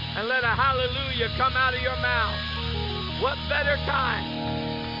and let a hallelujah come out of your mouth. What better time?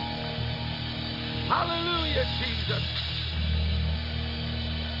 Hallelujah, Jesus.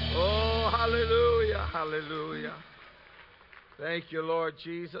 Oh, hallelujah, hallelujah. Thank you, Lord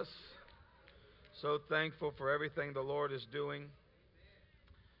Jesus. So thankful for everything the Lord is doing.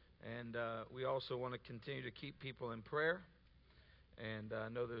 And we also want to continue to keep people in prayer. And I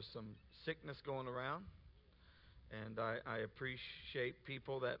know there's some sickness going around. And I appreciate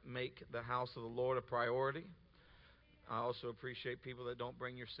people that make the house of the Lord a priority. I also appreciate people that don't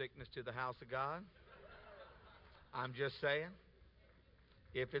bring your sickness to the house of God. I'm just saying,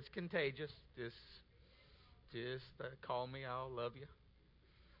 if it's contagious, just call me. I'll love you.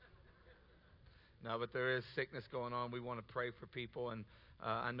 No, but there is sickness going on. We want to pray for people. And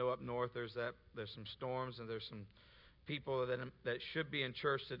I know up north there's some storms, and there's some people that should be in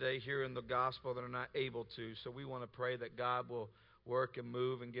church today hearing the gospel that are not able to. So we want to pray that God will work and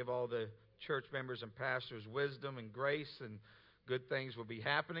move and give all the church members and pastors wisdom and grace, and good things will be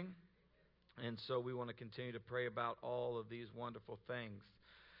happening. And so we want to continue to pray about all of these wonderful things.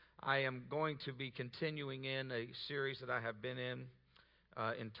 I am going to be continuing in a series that I have been in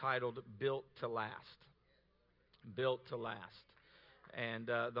entitled Built to Last. Built to Last. And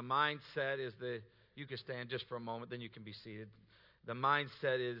the mindset is you can stand just for a moment, then you can be seated. The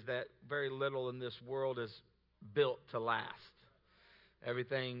mindset is that very little in this world is built to last.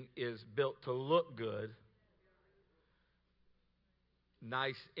 Everything is built to look good.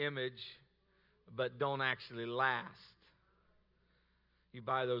 Nice image, but don't actually last. You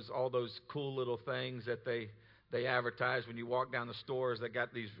buy all those cool little things that they advertise when you walk down the stores. They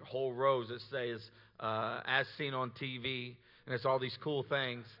got these whole rows that says, as seen on TV, and it's all these cool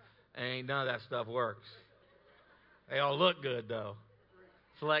things, and ain't none of that stuff works. They all look good, though.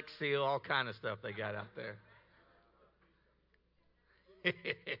 Flex Seal, all kind of stuff they got out there.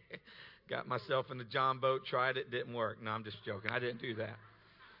 Got myself in the John boat, tried it, didn't work. No, I'm just joking. I didn't do that.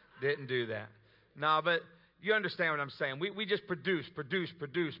 Didn't do that. No, but you understand what I'm saying. We just produce.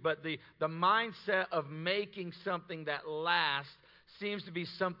 But the mindset of making something that lasts seems to be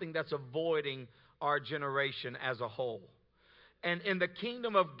something that's avoiding our generation as a whole. And in the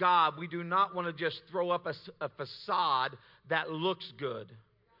kingdom of God, we do not want to just throw up a facade that looks good.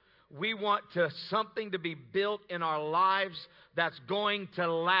 We want something to be built in our lives that's going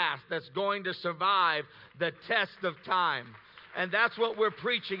to last, that's going to survive the test of time. And that's what we're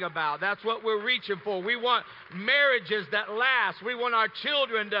preaching about. That's what we're reaching for. We want marriages that last. We want our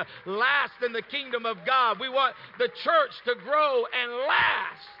children to last in the kingdom of God. We want the church to grow and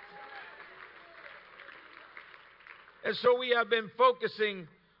last. And so we have been focusing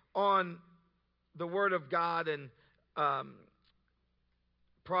on the Word of God, and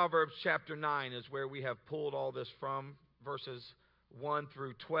Proverbs chapter 9 is where we have pulled all this from, verses 1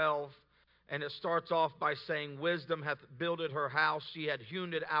 through 12. And it starts off by saying, wisdom hath builded her house. She had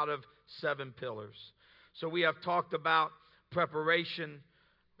hewn it out of 7 pillars. So we have talked about preparation.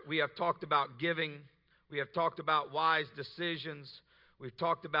 We have talked about giving. We have talked about wise decisions. We've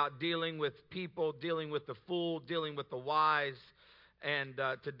talked about dealing with people, dealing with the fool, dealing with the wise. And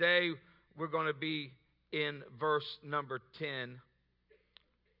today we're going to be in verse number 10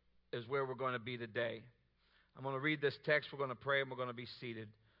 is where we're going to be today. I'm going to read this text. We're going to pray, and we're going to be seated.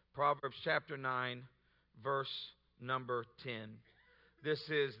 Proverbs chapter 9, verse number 10. This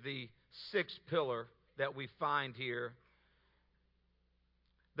is the 6th pillar that we find here.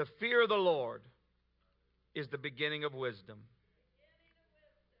 The fear of the Lord is the beginning of wisdom,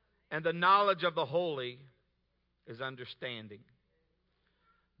 and the knowledge of the holy is understanding.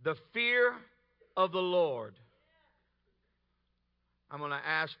 The fear of the Lord. I'm going to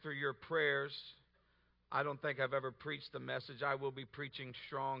ask for your prayers. I don't think I've ever preached the message. I will be preaching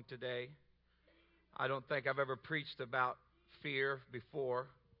strong today. I don't think I've ever preached about fear before,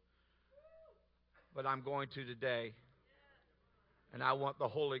 but I'm going to today. And I want the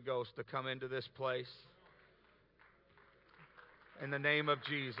Holy Ghost to come into this place in the name of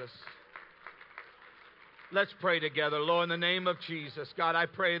Jesus. Let's pray together. Lord, in the name of Jesus, God, I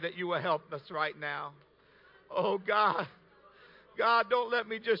pray that you will help us right now. Oh, God. God, don't let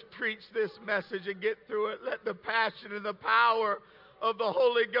me just preach this message and get through it. Let the passion and the power of the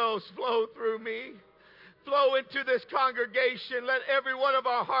Holy Ghost flow through me. Flow into this congregation. Let every one of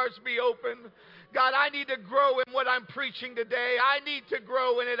our hearts be open. God, I need to grow in what I'm preaching today. I need to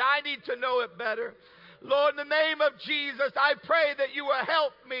grow in it. I need to know it better. Lord, in the name of Jesus, I pray that you will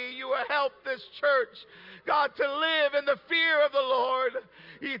help me, you will help this church, God, to live in the fear of the Lord.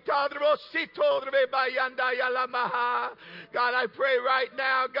 God, I pray right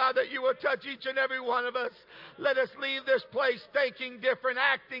now, God, that you will touch each and every one of us. Let us leave this place thinking different,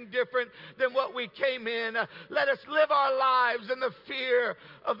 acting different than what we came in. Let us live our lives in the fear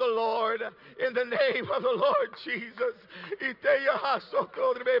of the Lord. In the name of the Lord Jesus.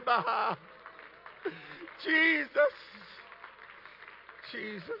 Jesus.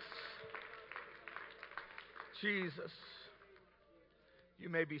 Jesus. Jesus. You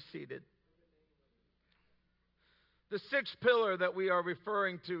may be seated. The sixth pillar that we are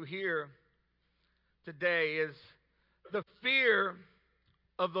referring to here today is the fear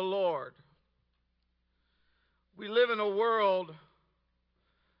of the Lord. We live in a world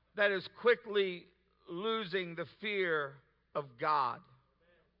that is quickly losing the fear of God.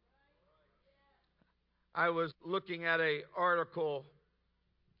 I was looking at an article,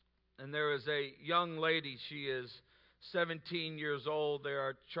 and there is a young lady. She is 17 years old. They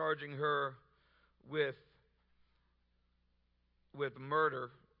are charging her with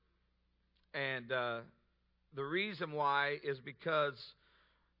murder. And the reason why is because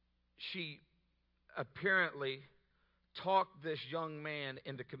she apparently talked this young man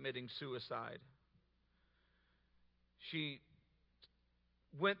into committing suicide. She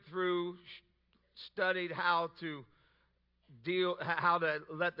went through, studied how to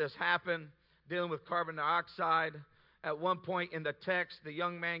let this happen, dealing with carbon dioxide. At one point in the text, the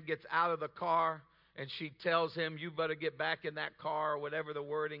young man gets out of the car, and she tells him, "You better get back in that car," or whatever the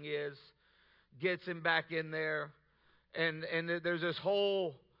wording is. Gets him back in there, and there's this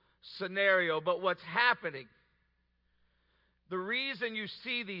whole scenario. But what's happening, the reason you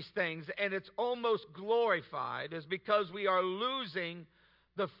see these things, and it's almost glorified, is because we are losing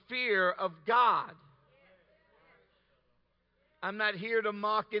the fear of God. I'm not here to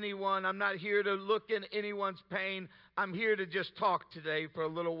mock anyone. I'm not here to look in anyone's pain. I'm here to just talk today for a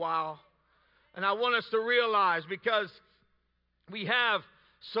little while. And I want us to realize, because we have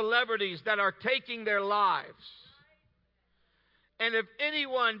celebrities that are taking their lives. And if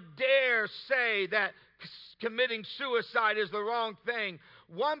anyone dare say that committing suicide is the wrong thing,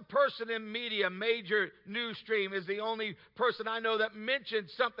 one person in media, major news stream, is the only person I know that mentioned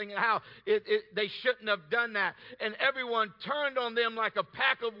something, how they shouldn't have done that. And everyone turned on them like a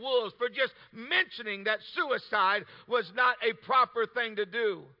pack of wolves for just mentioning that suicide was not a proper thing to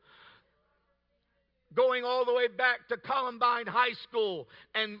do. Going all the way back to Columbine High School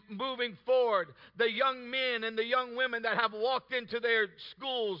and moving forward, the young men and the young women that have walked into their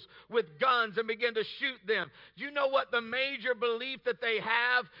schools with guns and begin to shoot them. Do you know what the major belief that they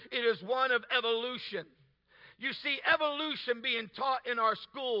have? It is one of evolution. You see, evolution being taught in our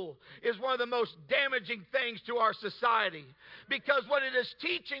school is one of the most damaging things to our society. Because what it is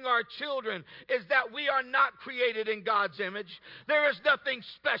teaching our children is that we are not created in God's image. There is nothing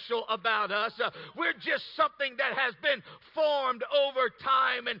special about us. We're just something that has been formed over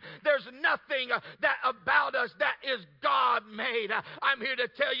time, and there's nothing that about us that is God-made. I'm here to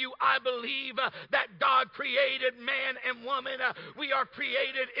tell you, I believe that God created man and woman. We are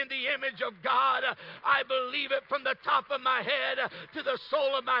created in the image of God. I believe it from the top of my head to the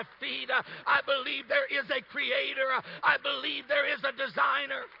sole of my feet. I believe there is a creator. I believe there is a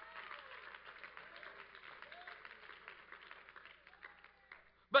designer.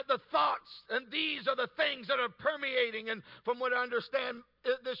 But the thoughts, and these are the things that are permeating. And from what I understand,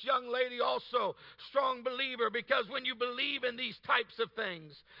 this young lady also, strong believer, because when you believe in these types of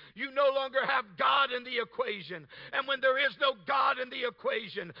things, you no longer have God in the equation. And when there is no God in the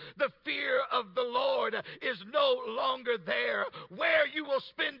equation, the fear of the Lord is no longer there. Where you will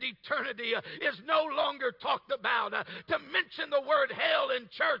spend eternity is no longer talked about. To mention the word hell in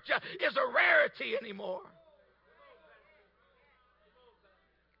church is a rarity anymore.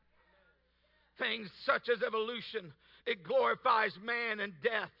 Things such as evolution, it glorifies man and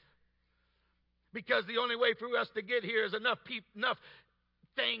death. Because the only way for us to get here is enough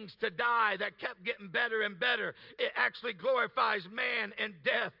things to die that kept getting better and better. It actually glorifies man and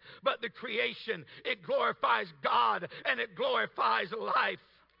death. But the creation, it glorifies God and it glorifies life.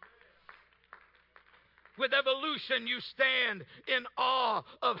 With evolution, you stand in awe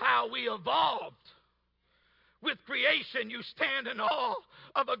of how we evolved. With creation, you stand in awe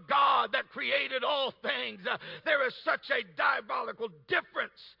of a God that created all things. There is such a diabolical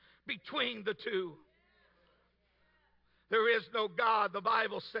difference between the two. There is no God, the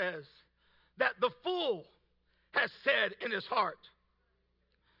Bible says, that the fool has said in his heart,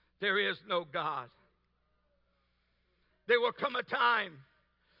 there is no God. There will come a time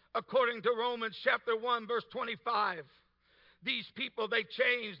According to Romans chapter 1, verse 25, these people, they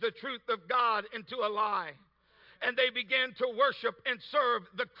changed the truth of God into a lie. And they began to worship and serve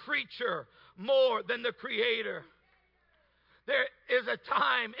the creature more than the Creator. There is a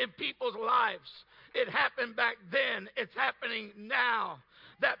time in people's lives, it happened back then, it's happening now,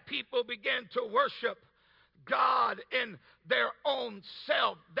 that people begin to worship God in their own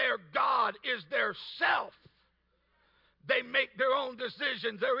self. Their God is their self. They make their own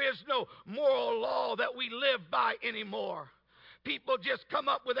decisions. There is no moral law that we live by anymore. People just come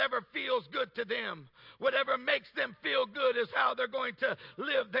up with whatever feels good to them. Whatever makes them feel good is how they're going to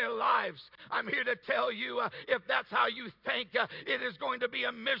live their lives. I'm here to tell you, if that's how you think, it is going to be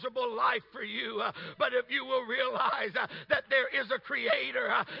a miserable life for you. But if you will realize that there is a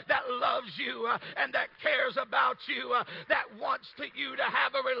Creator that loves you and that cares about you, that wants you to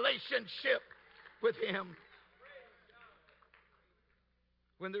have a relationship with Him.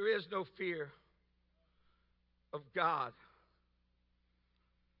 When there is no fear of God,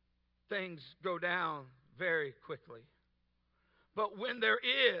 things go down very quickly. But when there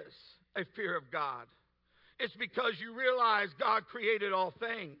is a fear of God, it's because you realize God created all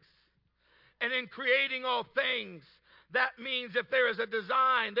things. And in creating all things, that means if there is a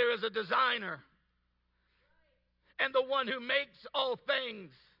design, there is a designer. And the one who makes all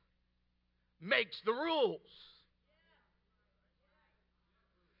things makes the rules.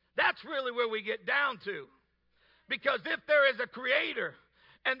 That's really where we get down to. Because if there is a Creator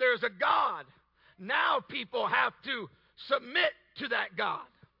and there's a God, now people have to submit to that God.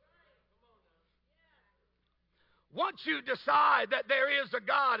 Once you decide that there is a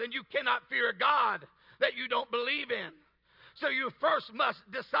God and you cannot fear a God that you don't believe in, so you first must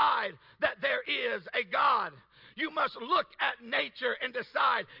decide that there is a God. You must look at nature and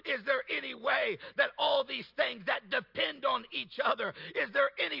decide, is there any way that all these things that depend on each other, is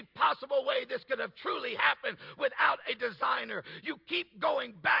there any possible way this could have truly happened without a designer? You keep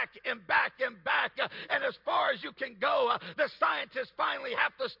going back and back and back, and as far as you can go, the scientists finally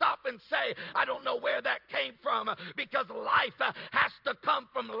have to stop and say, I don't know where that came from, because life has to come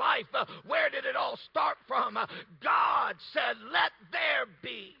from life. Where did it all start from? God said, let there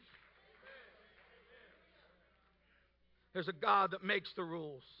be. There's a God that makes the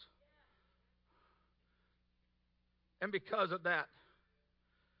rules. And because of that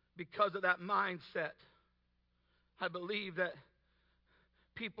mindset, I believe that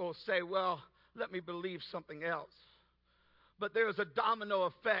people say, well, let me believe something else. But there's a domino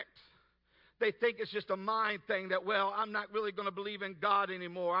effect. They think it's just a mind thing that, well, I'm not really going to believe in God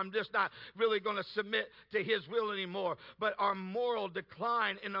anymore. I'm just not really going to submit to His will anymore. But our moral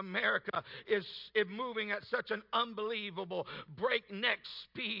decline in America is moving at such an unbelievable breakneck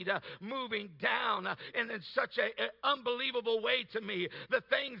speed, moving down in such an unbelievable way to me. The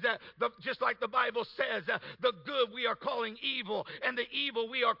things that, just like the Bible says, the good we are calling evil and the evil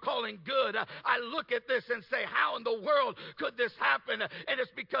we are calling good. I look at this and say, how in the world could this happen? And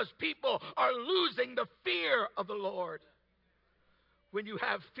it's because people are losing the fear of the Lord. When you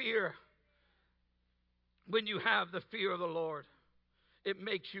have fear, when you have the fear of the Lord, it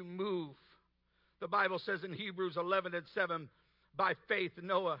makes you move. The Bible says in Hebrews 11:7, by faith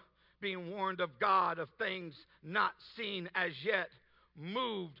Noah, being warned of God of things not seen as yet,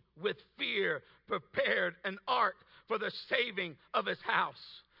 moved with fear, prepared an ark for the saving of his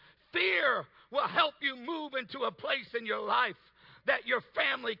house. Fear will help you move into a place in your life that your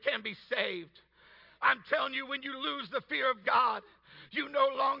family can be saved. I'm telling you, when you lose the fear of God, you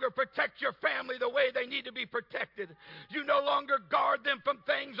no longer protect your family the way they need to be protected. You no longer guard them from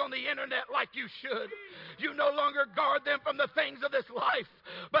things on the internet like you should. You no longer guard them from the things of this life.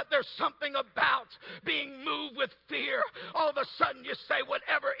 But there's something about being moved with fear. All of a sudden you say,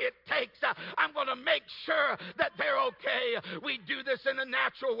 whatever it takes, I'm going to make sure that they're okay. We do this in the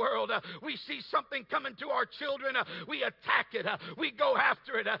natural world. We see something coming to our children. We attack it. We go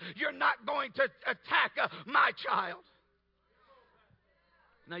after it. You're not going to attack my child.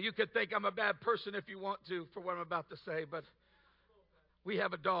 Now, you could think I'm a bad person if you want to for what I'm about to say, but we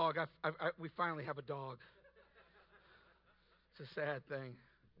have a dog. We finally have a dog. It's a sad thing.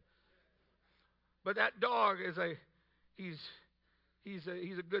 But that dog is he's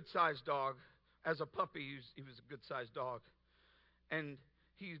a good-sized dog. As a puppy, he was a good-sized dog. And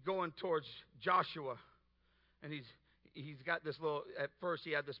he's going towards Joshua. And he's got this little, at first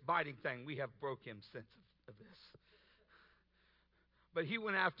he had this biting thing. We have broke him since of this. But he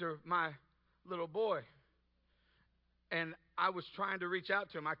went after my little boy. And I was trying to reach out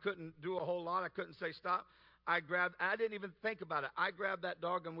to him. I couldn't do a whole lot. I couldn't say stop. I didn't even think about it. I grabbed that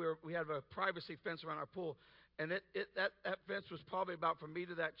dog, and we had a privacy fence around our pool. And that fence was probably about from me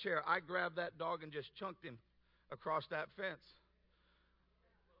to that chair. I grabbed that dog and just chunked him across that fence.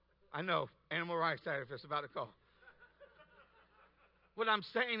 I know, animal rights activist about to call. What I'm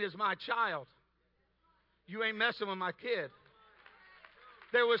saying is my child. You ain't messing with my kid.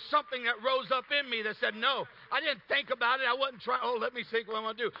 There was something that rose up in me that said, no, I didn't think about it. I wasn't trying, let me think what I'm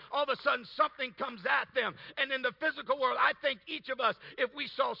going to do. All of a sudden, something comes at them. And in the physical world, I think each of us, if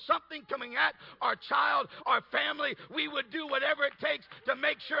we saw something coming at our child, our family, we would do whatever it takes to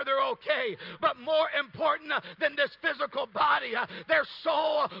make sure they're okay. But more important than this physical body, their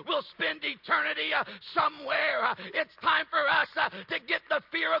soul will spend eternity somewhere. It's time for us to get the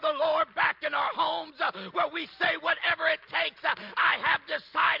fear of the Lord back in our homes where we say, whatever it takes, I have decided,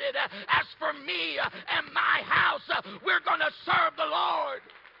 as for me and my house, we're going to serve the Lord.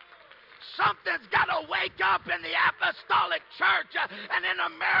 Something's got to wake up in the apostolic church and in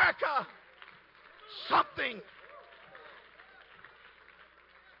America. Something.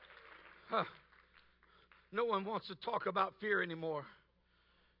 No one wants to talk about fear anymore.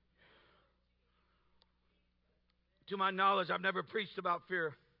 To my knowledge, I've never preached about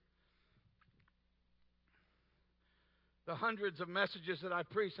fear. The hundreds of messages that I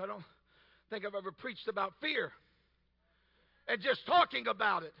preached, I don't think I've ever preached about fear. And just talking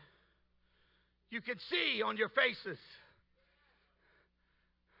about it, you can see on your faces.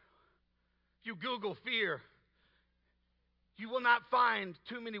 If you Google fear, you will not find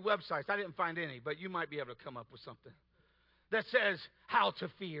too many websites. I didn't find any, but you might be able to come up with something that says how to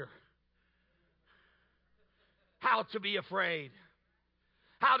fear, how to be afraid,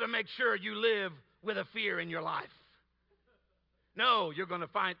 how to make sure you live with a fear in your life. No, you're going to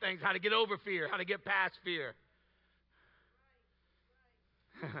find things, how to get over fear, how to get past fear.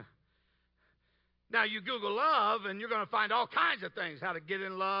 Now, you Google love, and you're going to find all kinds of things, how to get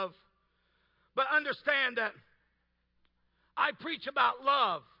in love. But understand that I preach about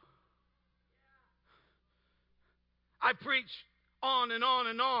love. I preach on and on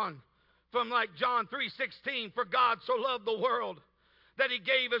and on from like John 3:16, for God so loved the world that he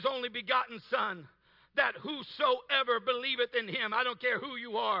gave his only begotten Son, that whosoever believeth in him, I don't care who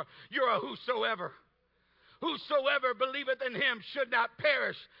you are, you're a whosoever. Whosoever believeth in him should not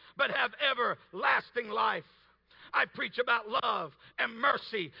perish, but have everlasting life. I preach about love and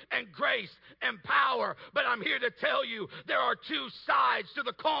mercy and grace and power, but I'm here to tell you there are two sides to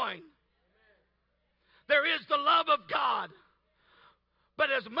the coin. There is the love of God,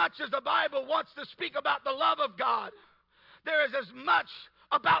 but as much as the Bible wants to speak about the love of God, there is as much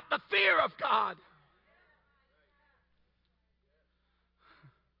about the fear of God.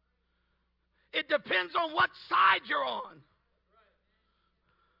 It depends on what side you're on.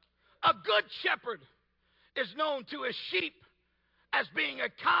 A good shepherd is known to his sheep as being a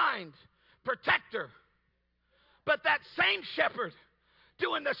kind protector. But that same shepherd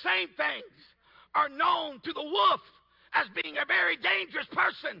doing the same things are known to the wolf as being a very dangerous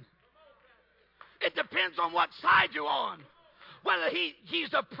person. It depends on what side you're on. Whether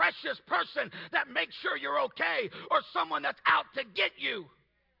he's a precious person that makes sure you're okay or someone that's out to get you.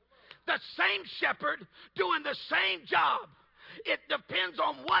 The same shepherd doing the same job. It depends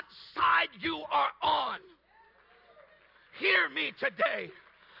on what side you are on. Hear me today.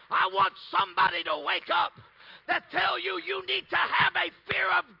 I want somebody to wake up that tell you you need to have a fear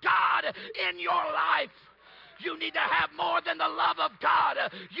of God in your life. You need to have more than the love of God.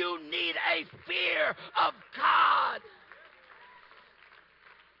 You need a fear of God.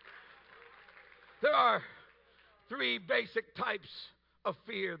 There are three basic types of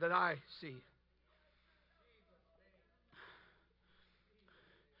fear that I see.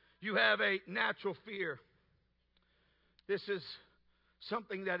 You have a natural fear. This is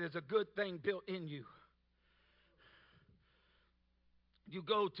something that is a good thing built in you. You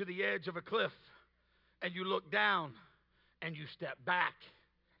go to the edge of a cliff and you look down and you step back.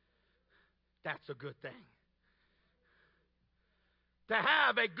 That's a good thing. To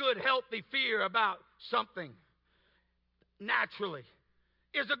have a good, healthy fear about something naturally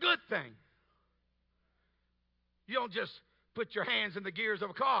is a good thing. You don't just put your hands in the gears of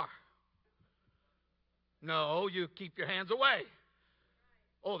a car. No, you keep your hands away.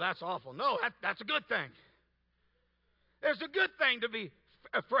 Oh, that's awful. No, that's a good thing. There's a good thing to be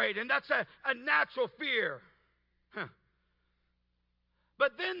afraid, and that's a natural fear.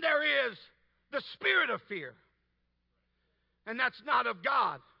 But then there is the spirit of fear, and that's not of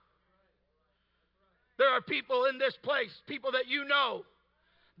God. There are people in this place, people that you know,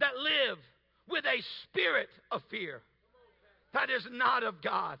 that live with a spirit of fear that is not of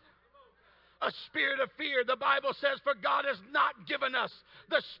God. A spirit of fear. The Bible says, for God has not given us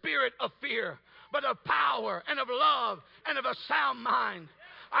the spirit of fear, but of power and of love and of a sound mind.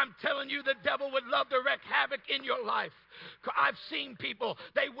 I'm telling you, the devil would love to wreak havoc in your life. I've seen people,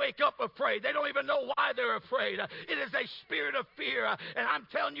 they wake up afraid. They don't even know why they're afraid. It is a spirit of fear. And I'm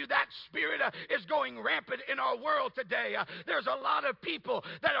telling you, that spirit is going rampant in our world today. There's a lot of people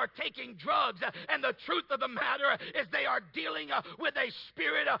that are taking drugs. And the truth of the matter is they are dealing with a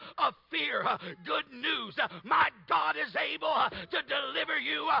spirit of fear. Good news. My God is able to deliver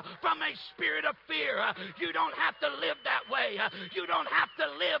you from a spirit of fear. You don't have to live that way. You don't have to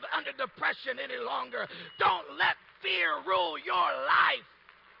live under depression any longer. Don't let fear rule your life.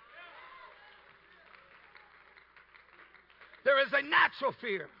 There is a natural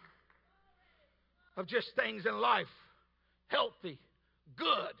fear of just things in life, healthy,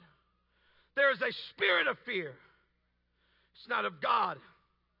 good. There is a spirit of fear. It's not of God.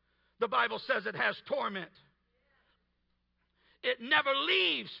 The Bible says it has torment. It never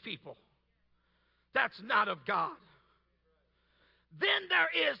leaves people. That's not of God. Then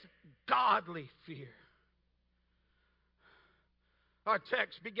there is godly fear. Our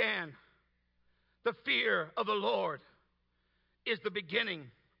text began, the fear of the Lord is the beginning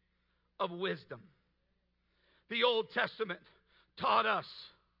of wisdom. The Old Testament taught us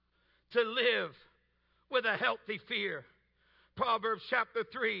to live with a healthy fear. Proverbs chapter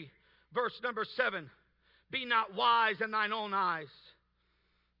 3, verse number 7. Be not wise in thine own eyes.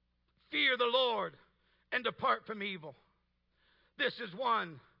 Fear the Lord and depart from evil. This is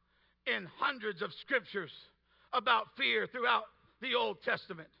one in hundreds of scriptures about fear throughout the Old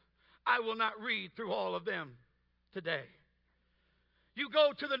Testament. I will not read through all of them today. You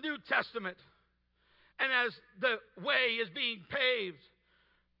go to the New Testament, and as the way is being paved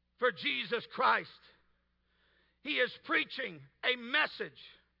for Jesus Christ, he is preaching a message.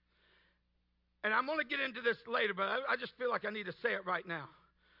 And I'm going to get into this later, but I just feel like I need to say it right now.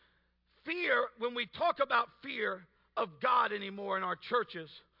 Fear, when we talk about fear of God anymore in our churches,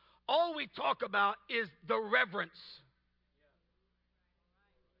 all we talk about is the reverence.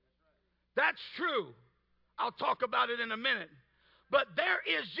 That's true. I'll talk about it in a minute. But there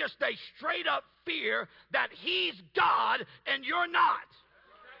is just a straight up fear that he's God and you're not.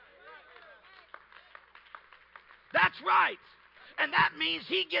 That's right. And that means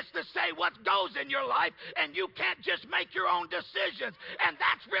he gets to say what goes in your life, and you can't just make your own decisions. And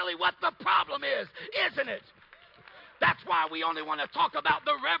that's really what the problem is, isn't it? That's why we only want to talk about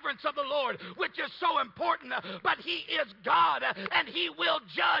the reverence of the Lord, which is so important. But he is God, and he will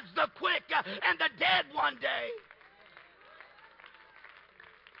judge the quick and the dead one day.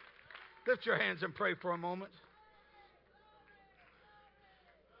 Lift your hands and pray for a moment.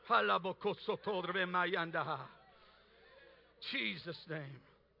 Jesus' name.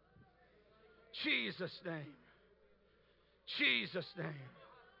 Jesus' name. Jesus' name.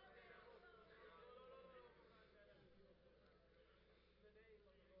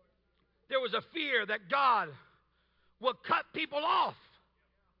 There was a fear that God would cut people off.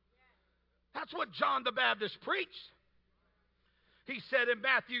 That's what John the Baptist preached. He said in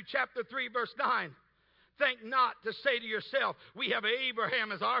Matthew chapter 3, verse 9, think not to say to yourself, we have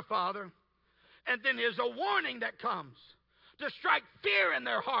Abraham as our father. And then there's a warning that comes to strike fear in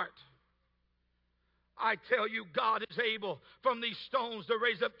their heart. I tell you, God is able from these stones to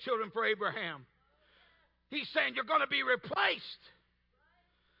raise up children for Abraham. He's saying you're going to be replaced.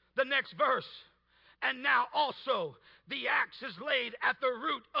 The next verse, and now also the axe is laid at the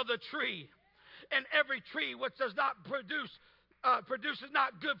root of the tree, and every tree which does not produces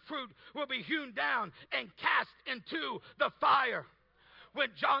not good fruit will be hewn down and cast into the fire. When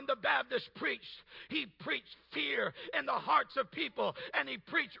John the Baptist preached, he preached fear in the hearts of people, and he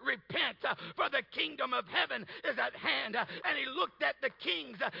preached repent, for the kingdom of heaven is at hand. And he looked at the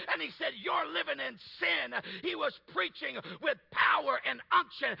kings and he said, you're living in sin. He was preaching with power and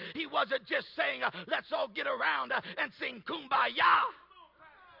unction. He wasn't just saying, let's all get around and sing Kumbaya.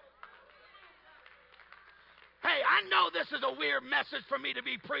 Hey, I know this is a weird message for me to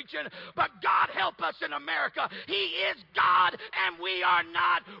be preaching, but God help us in America. He is God and we are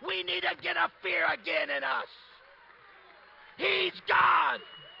not. We need to get a fear again in us. He's God.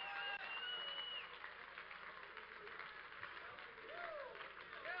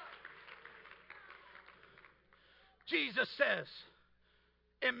 Jesus says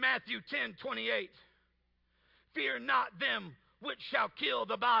in Matthew 10:28, fear not them which shall kill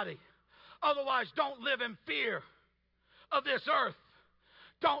the body. Otherwise, don't live in fear of this earth.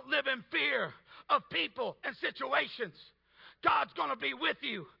 Don't live in fear of people and situations. God's going to be with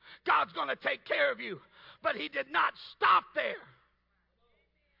you. God's going to take care of you. But he did not stop there.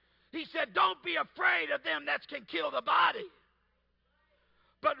 He said, don't be afraid of them that can kill the body,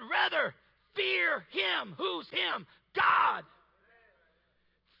 but rather fear him. Who's him? God.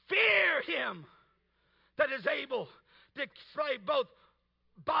 Fear him that is able to slay both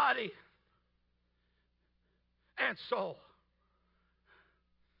body and soul.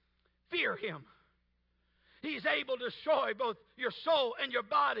 Fear him. He's able to destroy both your soul and your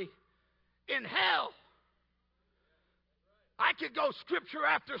body in hell. I could go scripture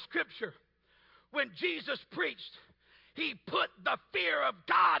after scripture. When Jesus preached, he put the fear of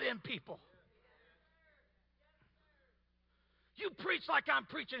God in people. You preach like I'm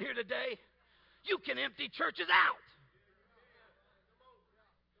preaching here today, you can empty churches out.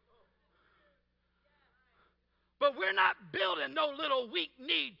 But we're not building no little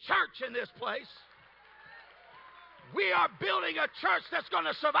weak-kneed church in this place. We are building a church that's going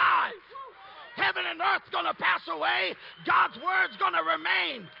to survive. Heaven and earth's going to pass away. God's word's going to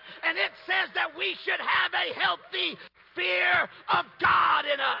remain. And it says that we should have a healthy fear of God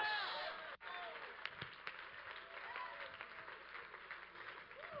in us.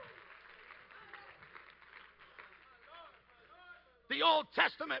 The Old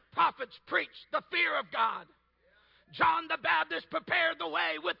Testament prophets preached the fear of God. John the Baptist prepared the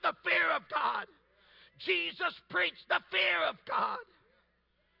way with the fear of God. Jesus preached the fear of God.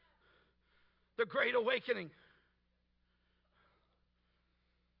 The Great Awakening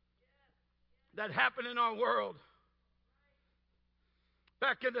that happened in our world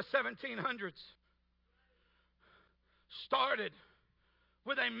back in the 1700s started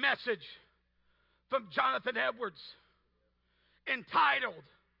with a message from Jonathan Edwards entitled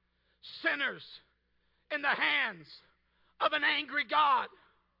 "Sinners in the Hands of an Angry God."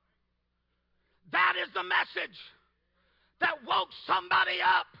 That is the message that woke somebody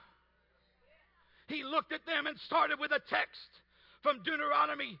up. He looked at them and started with a text from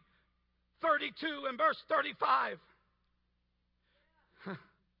Deuteronomy 32 and verse 35.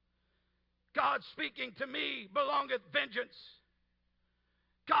 God speaking, to me belongeth vengeance.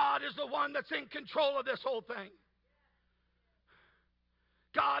 God is the one that's in control of this whole thing.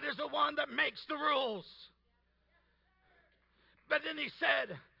 God is the one that makes the rules. But then he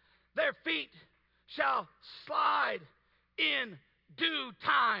said, their feet shall slide in due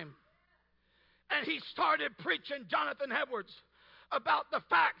time. And he started preaching, Jonathan Edwards, about the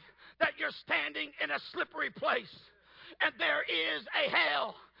fact that you're standing in a slippery place. And there is a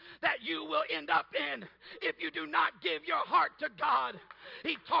hell that you will end up in if you do not give your heart to God.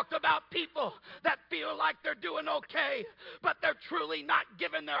 He talked about people that feel like they're doing okay, but they're truly not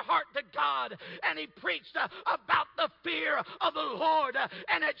giving their heart to God. And he preached about the fear of the Lord,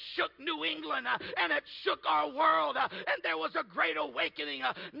 and it shook New England, and it shook our world, and there was a great awakening,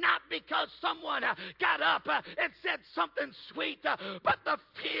 not because someone got up and said something sweet, but the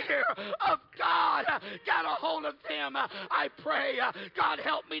fear of God got a hold of them. I pray, God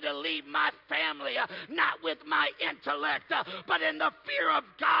help me to lead my family, not with my intellect, but in the fear of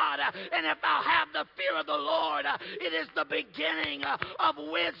God. And if I'll have the fear of the Lord, it is the beginning of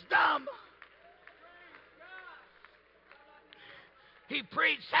wisdom. He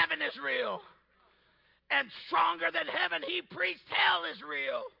preached heaven is real, and stronger than heaven, he preached hell is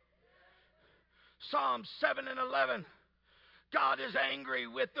real. Psalms 7 and 11. God is angry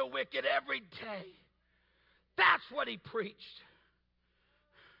with the wicked every day. That's what he preached.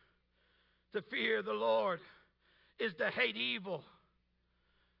 To fear the Lord is to hate evil.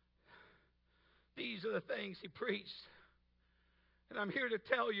 These are the things he preached. And I'm here to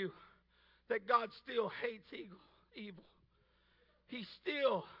tell you that God still hates evil. He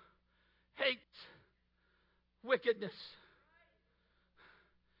still hates wickedness.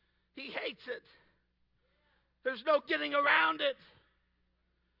 He hates it. There's no getting around it.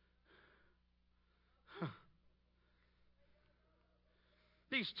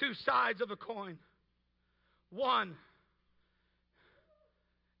 These two sides of a coin. One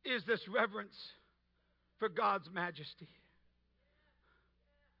is this reverence for God's majesty.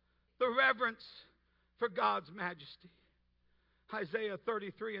 The reverence for God's majesty. Isaiah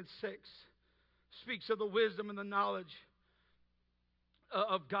 33 and 6 speaks of the wisdom and the knowledge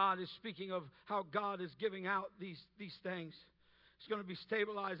of God. Is speaking of how God is giving out these things. It's going to be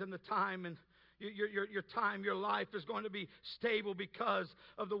stabilized in the time, and your time, your life is going to be stable because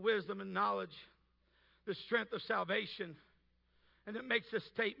of the wisdom and knowledge, the strength of salvation. And it makes a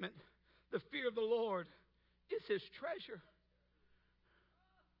statement: the fear of the Lord is his treasure.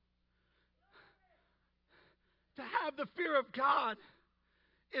 To have the fear of God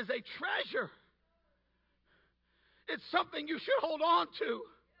is a treasure. It's something you should hold on to.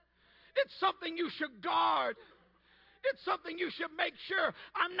 It's something you should guard. It's something you should make sure.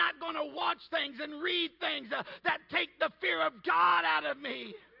 I'm not going to watch things and read things that take the fear of God out of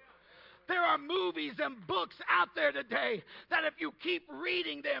me. There are movies and books out there today that if you keep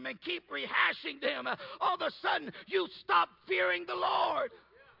reading them and keep rehashing them, all of a sudden you stop fearing the Lord.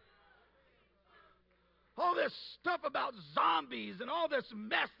 All this stuff about zombies and all this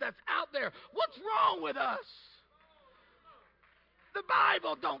mess that's out there. What's wrong with us? The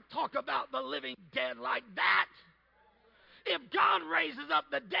Bible don't talk about the living dead like that. If God raises up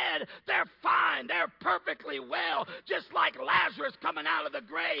the dead, they're fine. They're perfectly well. Just like Lazarus coming out of the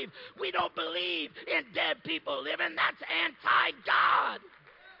grave. We don't believe in dead people living. That's anti-God.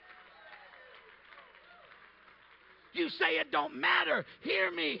 You say it don't matter. Hear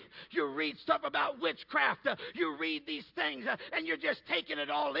me. You read stuff about witchcraft. You read these things and you're just taking it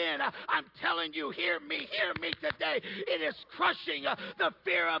all in. I'm telling you, hear me today. It is crushing the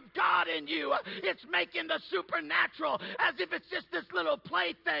fear of God in you. It's making the supernatural as if it's just this little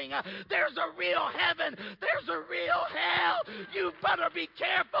plaything. There's a real heaven. There's a real hell. You better be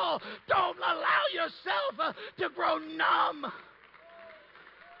careful. Don't allow yourself to grow numb.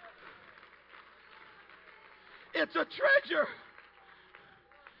 It's a treasure.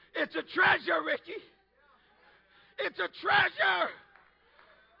 It's a treasure, Ricky. It's a treasure.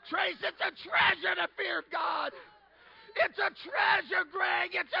 Trace, it's a treasure to fear God. It's a treasure,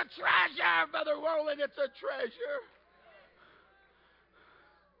 Greg. It's a treasure, Brother Roland. It's a treasure.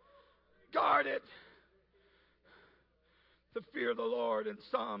 Guard it. The fear of the Lord in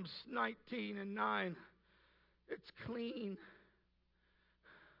Psalms 19 and 9. It's clean.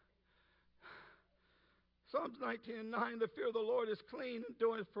 Psalms 19 and 9, the fear of the Lord is clean and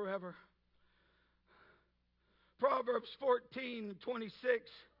doeth forever. Proverbs 14 and 26,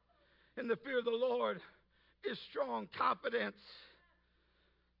 in the fear of the Lord is strong confidence.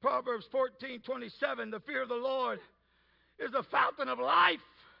 Proverbs 14, 27, the fear of the Lord is the fountain of life.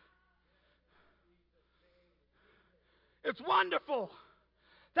 It's wonderful.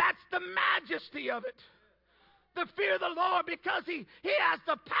 That's the majesty of it. The fear of the Lord, because He has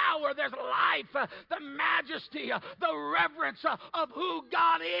the power. There's life, the majesty, the reverence of who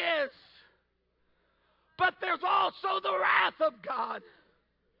God is. But there's also the wrath of God.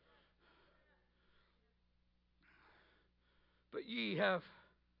 But ye have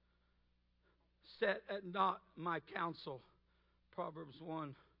set at naught my counsel. Proverbs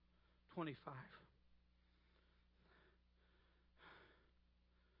 1:25.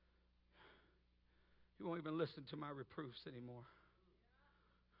 You won't even listen to my reproofs anymore.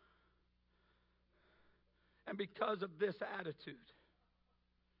 And because of this attitude,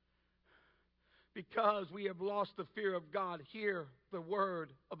 because we have lost the fear of God, hear the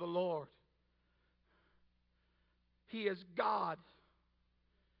word of the Lord. He is God.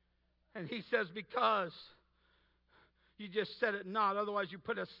 And He says, because you just set it not, otherwise you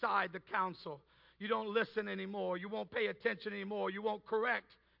put aside the counsel. You don't listen anymore. You won't pay attention anymore. You won't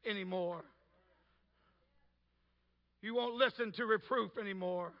correct anymore. You won't listen to reproof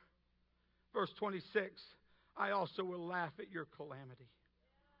anymore. Verse 26, I also will laugh at your calamity.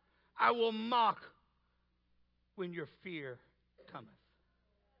 I will mock when your fear cometh.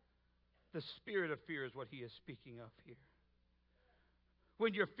 The spirit of fear is what he is speaking of here.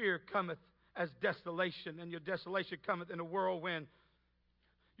 When your fear cometh as desolation, and your desolation cometh in a whirlwind,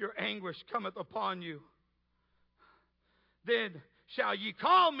 your anguish cometh upon you. Then shall ye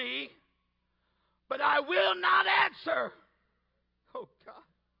call me, but I will not answer. Oh God.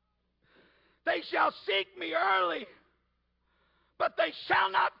 They shall seek me early, but they shall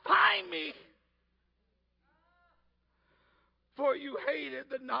not find me. For you hated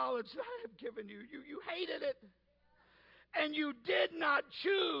the knowledge that I have given you. You hated it. And you did not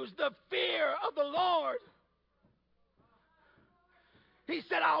choose the fear of the Lord. He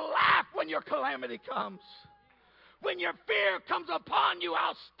said, I'll laugh when your calamity comes. When your fear comes upon you,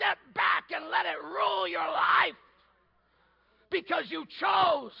 I'll step back and let it rule your life. Because you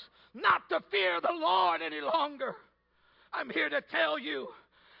chose not to fear the Lord any longer. I'm here to tell you,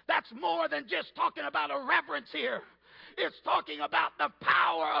 that's more than just talking about a reverence here. It's talking about the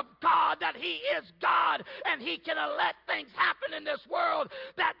power of God, that He is God, and He can let things happen in this world.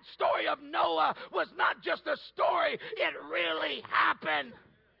 That story of Noah was not just a story, it really happened.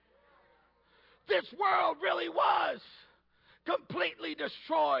 This world really was completely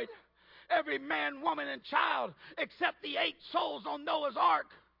destroyed. Every man, woman, and child, except the 8 souls on Noah's ark,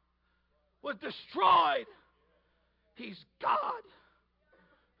 was destroyed. He's God.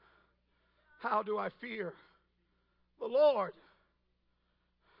 How do I fear the Lord?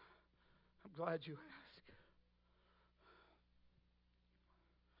 I'm glad you asked.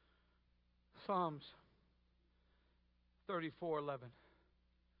 Psalms 34:11.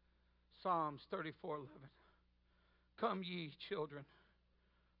 Psalms 34:11. Come ye children,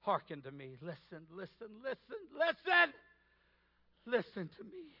 hearken to me. Listen, listen, listen, listen. Listen to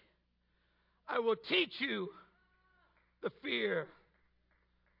me. I will teach you the fear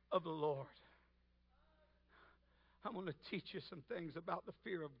of the Lord. I'm going to teach you some things about the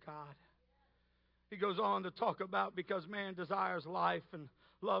fear of God. He goes on to talk about, because man desires life and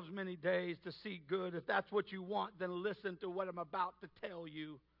loves many days to see good. If that's what you want, then listen to what I'm about to tell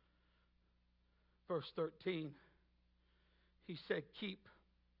you. Verse 13, he said, keep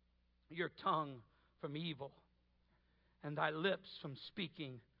your tongue from evil and thy lips from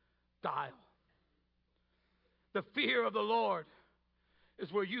speaking guile. The fear of the Lord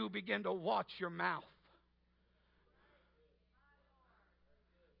is where you begin to watch your mouth.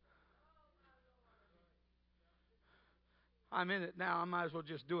 I'm in it now. I might as well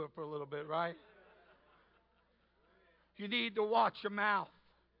just do it for a little bit, right? You need to watch your mouth.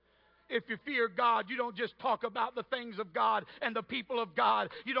 If you fear God, you don't just talk about the things of God and the people of God.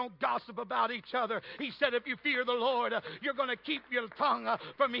 You don't gossip about each other. He said if you fear the Lord, you're going to keep your tongue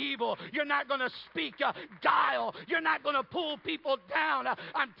from evil. You're not going to speak guile. You're not going to pull people down.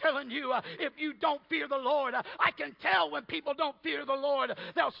 I'm telling you, if you don't fear the Lord, I can tell when people don't fear the Lord.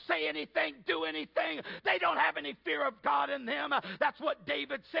 They'll say anything, do anything. They don't have any fear of God in them. That's what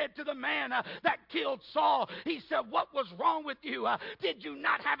David said to the man that killed Saul. He said, what was wrong with you? Did you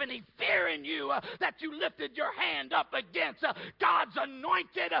not have any fear in you that you lifted your hand up against God's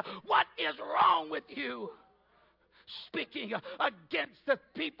anointed? What is wrong with you? Speaking against the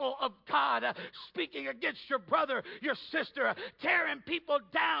people of God, speaking against your brother, your sister, tearing people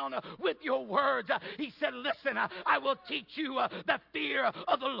down with your words. He said, listen, I will teach you the fear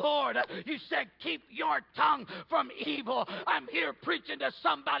of the Lord. You said, keep your tongue from evil. I'm here preaching to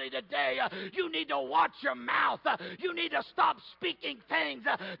somebody today. You need to watch your mouth. You need to stop speaking things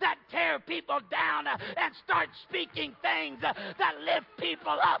that tear people down and start speaking things that lift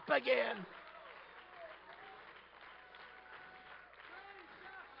people up again.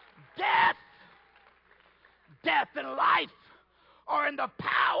 Death and life are in the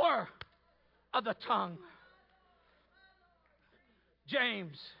power of the tongue.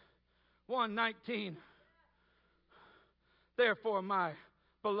 James 1:19. Therefore, my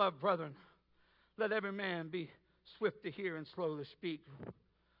beloved brethren, let every man be swift to hear and slow to speak,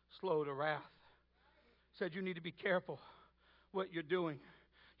 slow to wrath. Said you need to be careful what you're doing.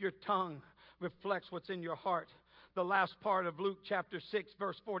 Your tongue reflects what's in your heart. The last part of Luke chapter 6,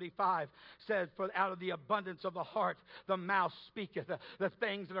 verse 45 says, for out of the abundance of the heart, the mouth speaketh. The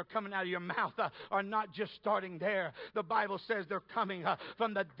things that are coming out of your mouth are not just starting there. The Bible says they're coming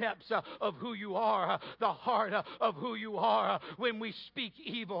from the depths of who you are, the heart of who you are. When we speak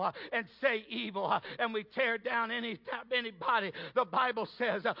evil and say evil and we tear down anybody, the Bible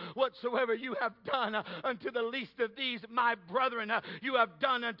says, whatsoever you have done unto the least of these, my brethren, you have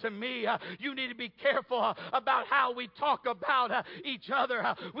done unto me. You need to be careful about how we talk about each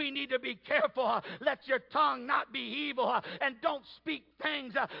other. We need to be careful. Let your tongue not be evil and don't speak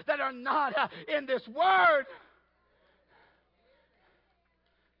things that are not in this word.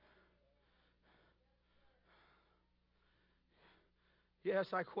 Yes,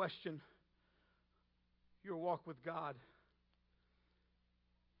 I question your walk with God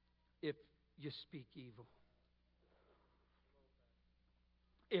if you speak evil.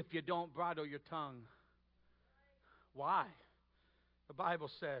 If you don't bridle your tongue. Why? The Bible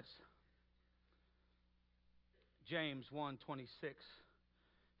says, James 1:26, if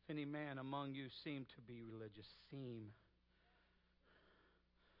any man among you seem to be religious,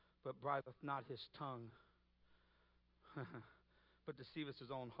 but bridleth not his tongue, but deceiveth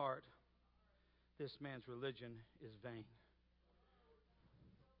his own heart, this man's religion is vain.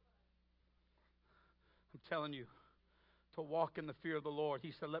 I'm telling you, to walk in the fear of the Lord.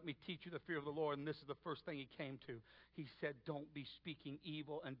 He said, let me teach you the fear of the Lord. And this is the first thing he came to. He said, don't be speaking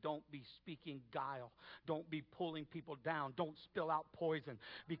evil and don't be speaking guile. Don't be pulling people down. Don't spill out poison.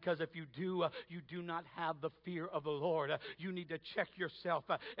 Because if you do, you do not have the fear of the Lord. You need to check yourself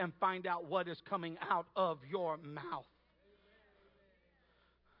and find out what is coming out of your mouth.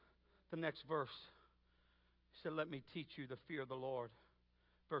 The next verse, he said, let me teach you the fear of the Lord.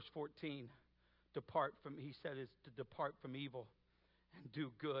 Verse 14. He said, is to depart from evil and do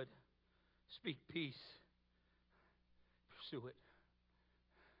good. Speak peace. Pursue it.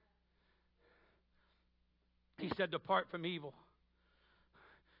 He said, depart from evil.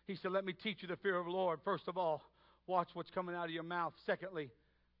 He said, let me teach you the fear of the Lord. First of all, watch what's coming out of your mouth. Secondly,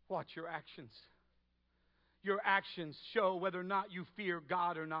 watch your actions. Your actions show whether or not you fear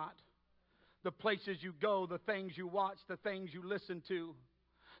God or not. the places you go, the things you watch, the things you listen to,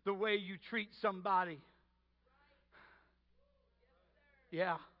 the way you treat somebody.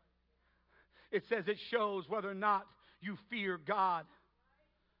 Yeah. It says it shows whether or not you fear God.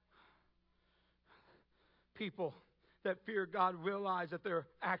 People that fear God realize that their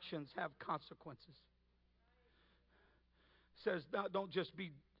actions have consequences. It says don't just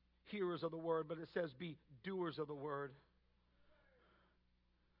be hearers of the word, but it says be doers of the word.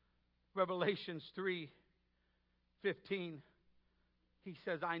 Revelations 3:15, he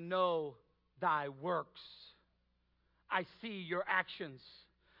says, I know thy works. I see your actions.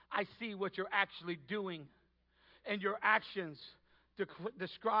 I see what you're actually doing. And your actions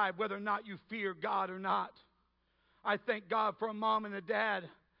describe whether or not you fear God or not. I thank God for a mom and a dad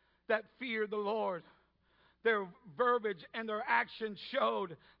that feared the Lord. Their verbiage and their actions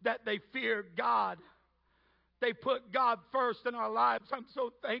showed that they feared God. They put God first in our lives. I'm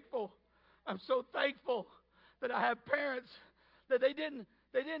so thankful. I'm so thankful that I have parents that they didn't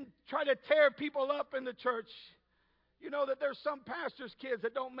try to tear people up in the church. You know that there's some pastors' kids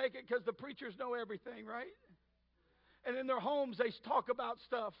that don't make it because the preachers know everything, right? And in their homes they talk about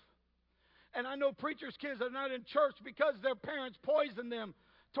stuff. And I know preachers' kids are not in church because their parents poisoned them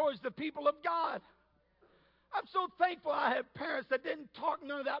towards the people of God. I'm so thankful I have parents that didn't talk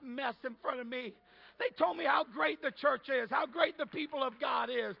none of that mess in front of me. They told me how great the church is, how great the people of God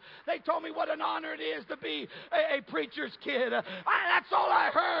is. They told me what an honor it is to be a preacher's kid. That's all I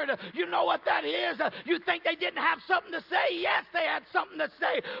heard. You know what that is? You think they didn't have something to say? Yes, they had something to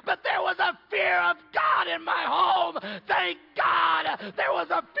say. But there was a fear of God in my home. Thank God. There was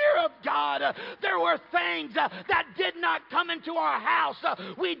a fear of God. There were things that did not come into our house.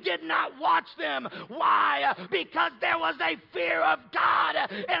 We did not watch them. Why? Because there was a fear of God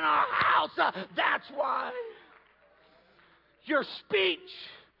in our house. That's why. Your speech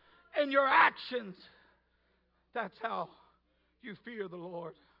and your actions, that's how you fear the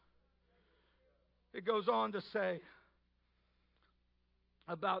Lord. It goes on to say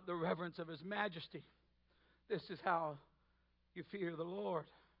about the reverence of His majesty. This is how you fear the Lord.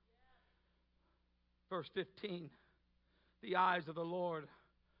 Verse 15, the eyes of the Lord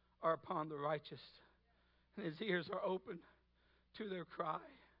are upon the righteous, and His ears are open to their cry.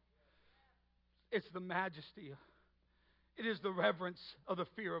 It's the majesty. It is the reverence of the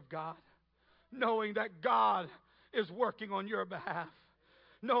fear of God. Knowing that God is working on your behalf.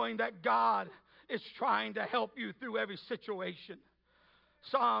 Knowing that God is trying to help you through every situation.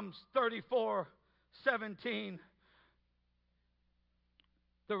 Psalms 34:17.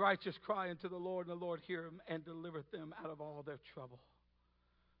 The righteous cry unto the Lord, and the Lord hear them and delivereth them out of all their trouble.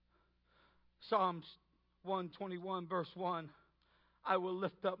 Psalms 121 verse 1. I will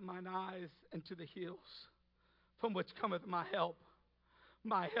lift up mine eyes into the hills, from which cometh my help.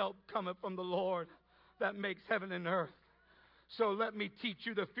 My help cometh from the Lord that makes heaven and earth. So let me teach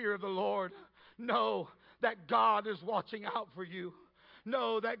you the fear of the Lord. Know that God is watching out for you.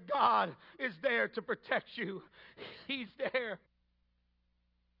 Know that God is there to protect you. He's there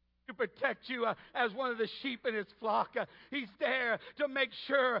to protect you as one of the sheep in his flock. He's there to make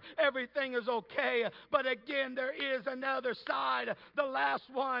sure everything is okay. But again, there is another side. The last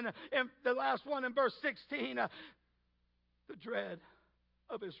one in verse 16. The dread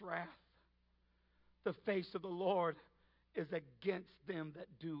of his wrath. The face of the Lord is against them that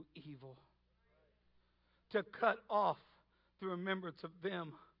do evil, to cut off the remembrance of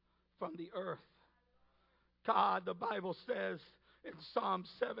them from the earth. God, the Bible says in Psalm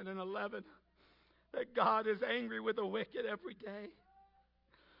 7 and 11 that God is angry with the wicked every day.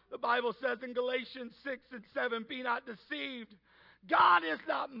 The Bible says in Galatians 6 and 7, be not deceived. God is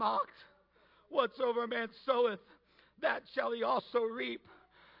not mocked. Whatsoever a man soweth, that shall he also reap.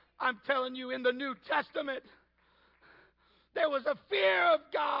 I'm telling you, in the New Testament, there was a fear of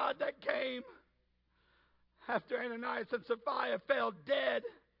God that came after Ananias and Sapphira fell dead.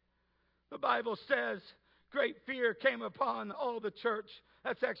 The Bible says great fear came upon all the church.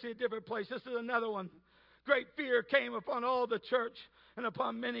 That's actually a different place. This is another one. Great fear came upon all the church and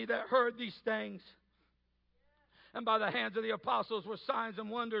upon many that heard these things. And by the hands of the apostles were signs and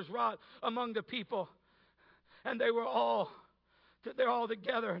wonders wrought among the people. And they're all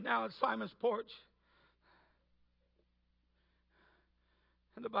together now at Simon's porch.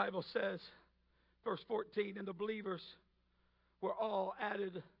 And the Bible says, verse 14, and the believers were all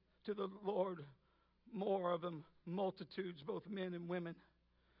added to the Lord, more of them, multitudes, both men and women.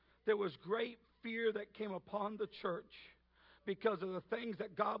 There was great fear that came upon the church because of the things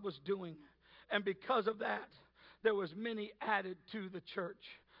that God was doing. And because of that, there was many added to the church.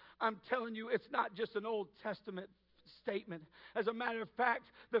 I'm telling you, it's not just an Old Testament statement. As a matter of fact,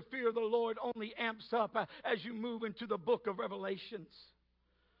 the fear of the Lord only amps up as you move into the book of Revelations.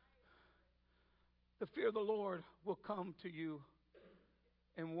 The fear of the Lord will come to you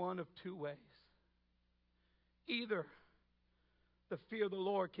in one of two ways. Either the fear of the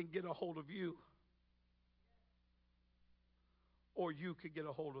Lord can get a hold of you, or you could get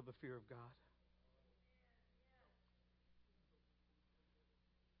a hold of the fear of God.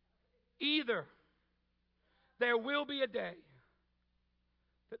 Either there will be a day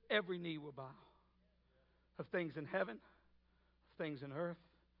that every knee will bow, of things in heaven, of things in earth,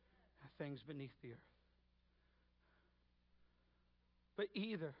 and things beneath the earth. But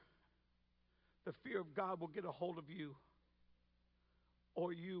either the fear of God will get a hold of you,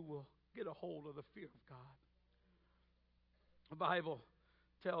 or you will get a hold of the fear of God. The Bible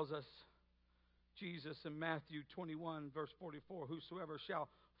tells us, Jesus in Matthew 21, verse 44, whosoever shall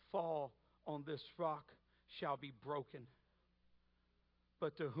fall on this rock shall be broken.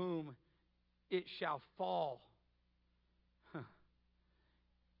 But to whom it shall fall,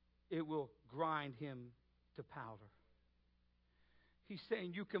 it will grind him to powder. He's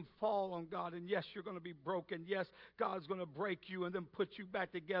saying you can fall on God, and yes, you're going to be broken. Yes, God's going to break you and then put you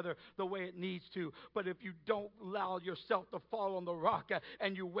back together the way it needs to. But if you don't allow yourself to fall on the rock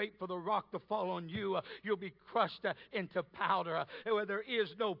and you wait for the rock to fall on you, you'll be crushed into powder, where there is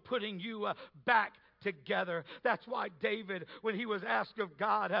no putting you back together. That's why David, when he was asked of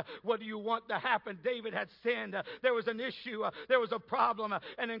God, what do you want to happen? David had sinned. There was an issue. There was a problem.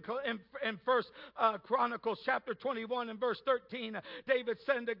 And in First Chronicles chapter 21 and verse 13, David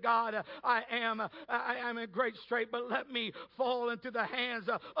said to God, I am in great strait, but let me fall into the hands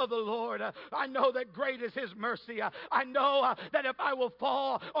of the Lord. I know that great is his mercy. I know that if I will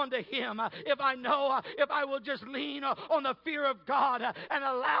fall onto him, if I will just lean on the fear of God and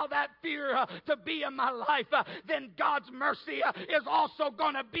allow that fear to be in my life, then God's mercy is also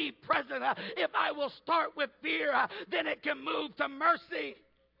going to be present. If I will start with fear, then it can move to mercy.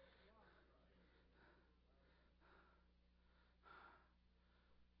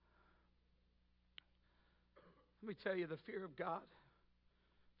 Let me tell you, the fear of God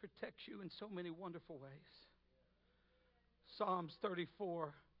protects you in so many wonderful ways. Psalms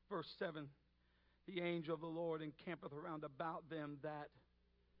 34, verse 7, the angel of the Lord encampeth around about them that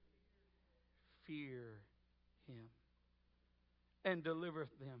fear him and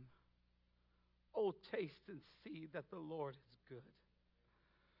delivereth them. Oh, taste and see that the Lord is good.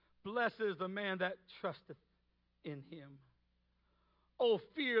 Blessed is the man that trusteth in him. Oh,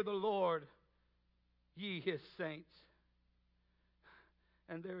 fear the Lord, ye his saints,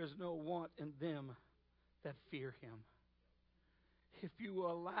 and there is no want in them that fear him. If you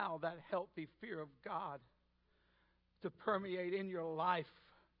will allow that healthy fear of God to permeate in your life,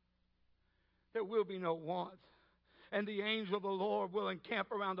 there will be no want. And the angel of the Lord will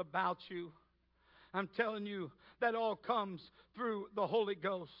encamp around about you. I'm telling you, that all comes through the Holy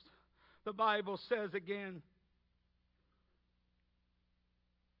Ghost. The Bible says again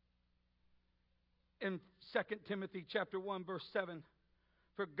in 2 Timothy chapter 1, verse 7,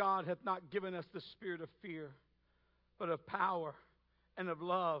 for God hath not given us the spirit of fear, but of power and of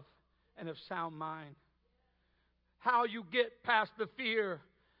love and of sound mind. How you get past the fear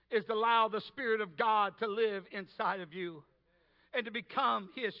is to allow the Spirit of God to live inside of you and to become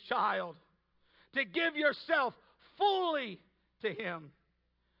his child, to give yourself fully to him.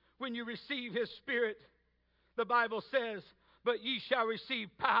 When you receive his Spirit, the Bible says, but ye shall receive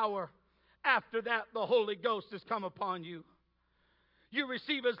power. After that, the Holy Ghost has come upon you. You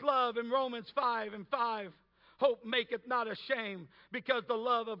receive his love in Romans 5 and 5. Hope maketh not ashamed, because the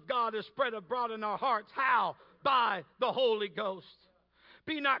love of God is spread abroad in our hearts. How? By the Holy Ghost.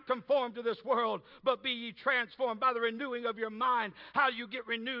 Be not conformed to this world, but be ye transformed by the renewing of your mind. How you get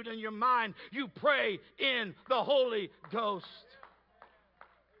renewed in your mind? You pray in the Holy Ghost.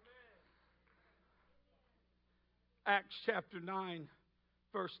 Acts chapter 9,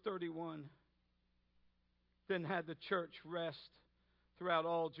 verse 31. Then had the church rest throughout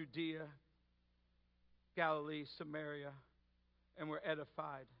all Judea, Galilee, Samaria, and were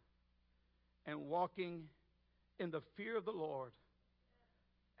edified, and walking in the fear of the Lord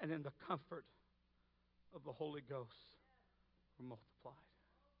and in the comfort of the Holy Ghost were multiplied.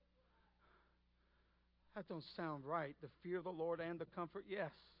 That don't sound right. The fear of the Lord and the comfort, yes.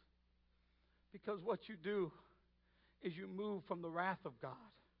 Because what you do is you move from the wrath of God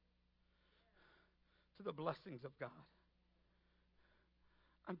to the blessings of God.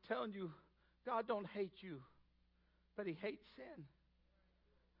 I'm telling you, God don't hate you, but he hates sin.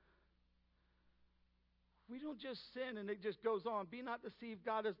 We don't just sin and it just goes on. Be not deceived,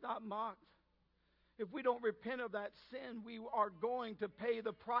 God is not mocked. If we don't repent of that sin, we are going to pay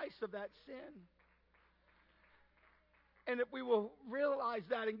the price of that sin. And if we will realize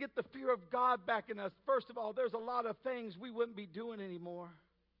that and get the fear of God back in us, first of all, there's a lot of things we wouldn't be doing anymore.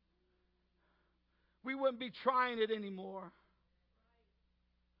 We wouldn't be trying it anymore.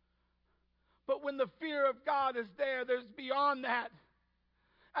 But when the fear of God is there, there's beyond that.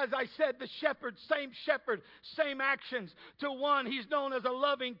 As I said, the shepherd, same actions. To one, he's known as a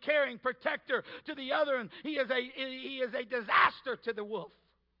loving, caring protector. To the other, and he is a disaster to the wolf.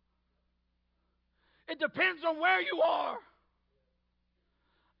 It depends on where you are.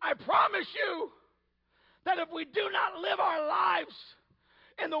 I promise you that if we do not live our lives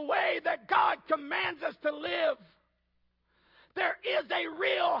in the way that God commands us to live, there is a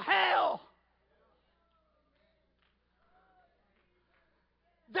real hell.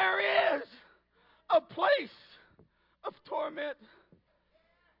 There is a place of torment.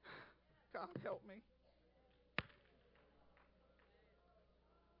 God help me.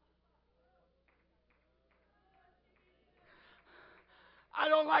 I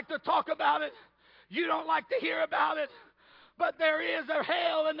don't like to talk about it. You don't like to hear about it. But there is a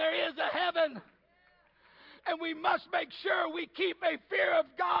hell and there is a heaven. And we must make sure we keep a fear of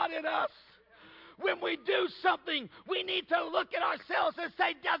God in us. When we do something, we need to look at ourselves and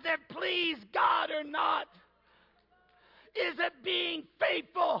say, does it please God or not? Is it being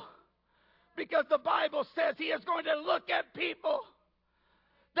faithful? Because the Bible says He is going to look at people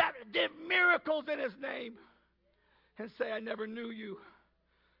that did miracles in His name and say, I never knew you.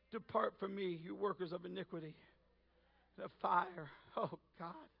 Depart from me, you workers of iniquity. The fire, oh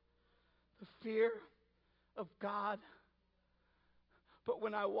God, the fear of God. But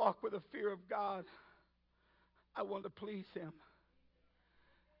when I walk with the fear of God, I want to please Him.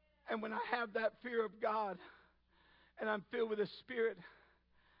 And when I have that fear of God and I'm filled with His Spirit,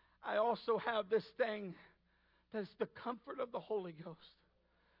 I also have this thing that's the comfort of the Holy Ghost,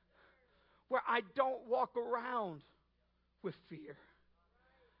 where I don't walk around with fear.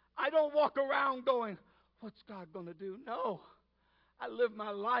 I don't walk around going, what's God going to do? No, I live my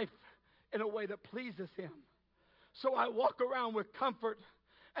life in a way that pleases Him. So I walk around with comfort,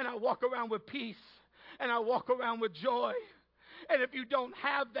 and I walk around with peace, and I walk around with joy. And if you don't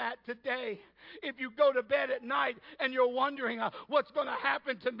have that today, if you go to bed at night and you're wondering what's going to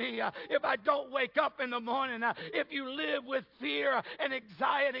happen to me if I don't wake up in the morning, if you live with fear and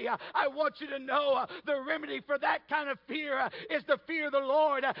anxiety, I want you to know the remedy for that kind of fear is to fear the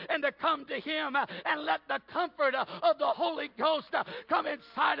Lord and to come to Him and let the comfort of the Holy Ghost come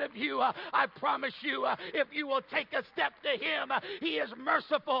inside of you. I promise you, if you will take a step to Him, He is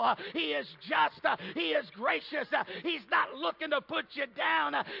merciful, He is just, He is gracious. He's not looking to put you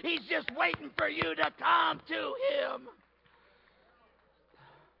down. He's just waiting for you to come to Him.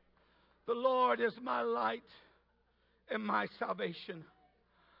 The Lord is my light and my salvation.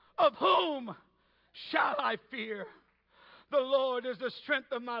 Of whom shall I fear? The Lord is the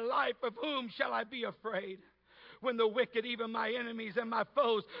strength of my life. Of whom shall I be afraid? When the wicked, even my enemies and my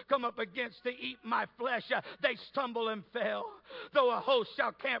foes, come up against to eat my flesh, they stumble and fail. Though a host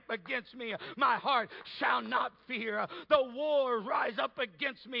shall camp against me, my heart shall not fear. Though war rise up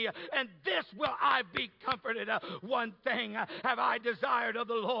against me, and this will I be comforted. One thing have I desired of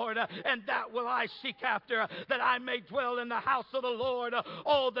the Lord, and that will I seek after, that I may dwell in the house of the Lord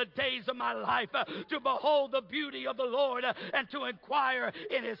all the days of my life, to behold the beauty of the Lord, and to inquire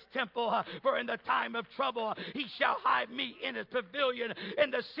in His temple. For in the time of trouble He shall hide me in His pavilion.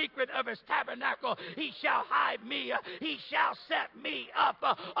 In the secret of His tabernacle He shall hide me. He shall set me up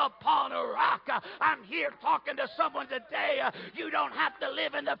upon a rock. I'm here talking to someone today. You don't have to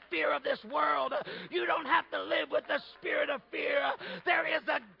live in the fear of this world. You don't have to live with the spirit of fear. There is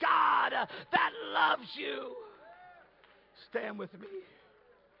a God that loves you. Stand with me.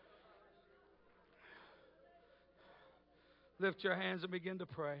 Lift your hands and begin to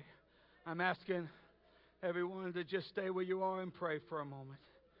pray. I'm asking everyone to just stay where you are and pray for a moment.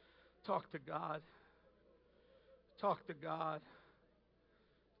 Talk to God. Talk to God.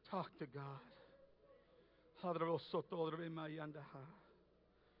 Talk to God.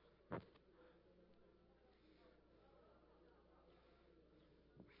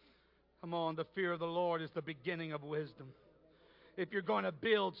 Come on, the fear of the Lord is the beginning of wisdom. If you're going to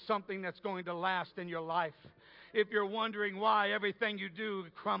build something that's going to last in your life, if you're wondering why everything you do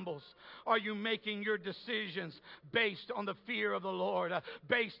crumbles, are you making your decisions based on the fear of the Lord,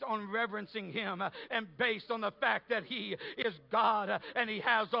 based on reverencing Him, and based on the fact that He is God and He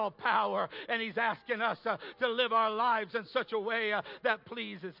has all power, and He's asking us to live our lives in such a way that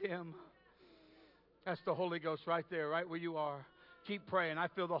pleases Him? That's the Holy Ghost right there, right where you are. Keep praying. I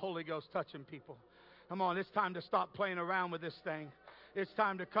feel the Holy Ghost touching people. Come on, it's time to stop playing around with this thing. It's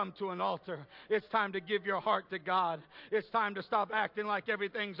time to come to an altar. It's time to give your heart to God. It's time to stop acting like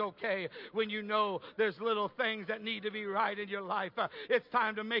everything's okay when you know there's little things that need to be right in your life. It's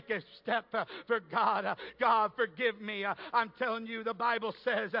time to make a step for God. God, forgive me. I'm telling you, the Bible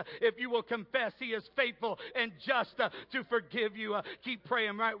says if you will confess, He is faithful and just to forgive you. Keep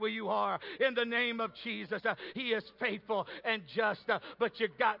praying right where you are. In the name of Jesus, He is faithful and just, but you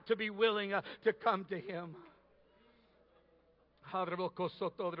got to be willing to come to Him.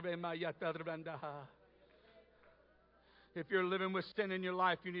 If you're living with sin in your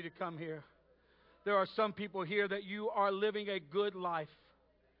life, you need to come here. There are some people here that you are living a good life,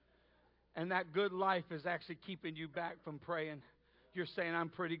 and that good life is actually keeping you back from praying. You're saying, I'm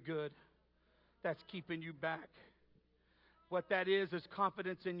pretty good. That's keeping you back. What that is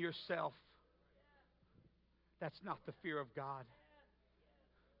confidence in yourself. That's not the fear of God.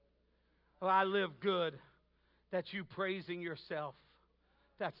 Well, I live good. That's you praising yourself.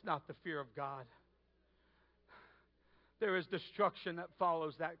 That's not the fear of God. There is destruction that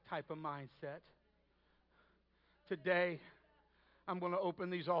follows that type of mindset. Today, I'm going to open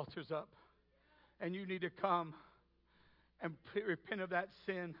these altars up, and you need to come and repent of that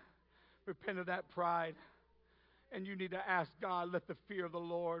sin, repent of that pride, and you need to ask God, let the fear of the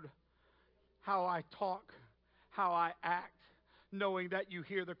Lord, how I talk, how I act, knowing that you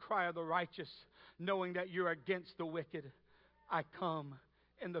hear the cry of the righteous, knowing that you're against the wicked. I come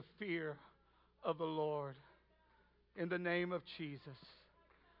in the fear of the Lord. In the name of Jesus.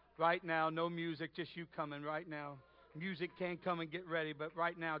 Right now, no music, just you coming right now. Music can't come and get ready, but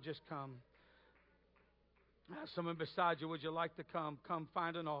right now, just come. Someone beside you, would you like to come? Come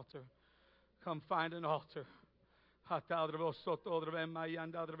find an altar. Come find an altar.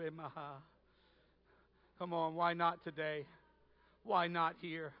 Come on, why not today? Why not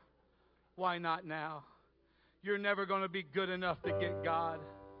here? Why not now? You're never going to be good enough to get God.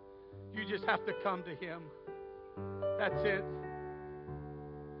 You just have to come to Him. That's it.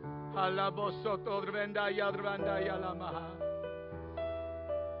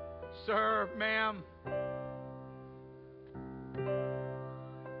 Sir, ma'am,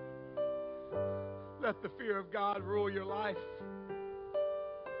 let the fear of God rule your life.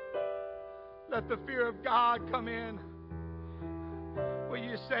 Let the fear of God come in. When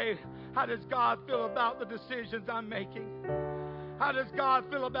you say, how does God feel about the decisions I'm making? How does God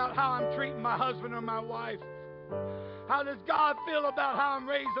feel about how I'm treating my husband or my wife? How does God feel about how I'm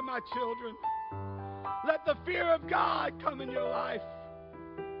raising my children? Let the fear of God come in your life.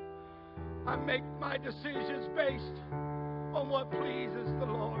 I make my decisions based on what pleases the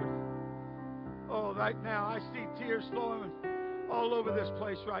Lord. Oh, right now, I see tears flowing all over this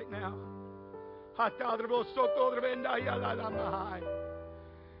place right now.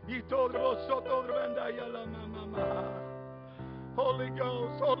 Holy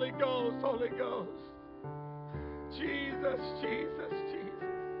Ghost, Holy Ghost, Holy Ghost. Jesus, Jesus, Jesus.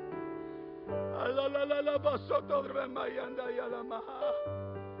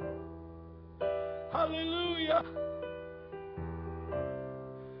 Hallelujah.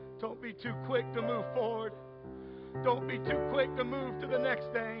 Don't be too quick to move forward. Don't be too quick to move to the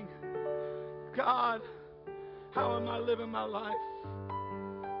next thing. God, how am I living my life?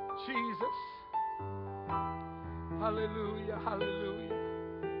 Jesus. Hallelujah, hallelujah.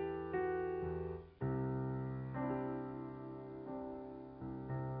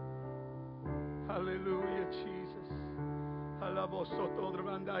 Hallelujah, Jesus.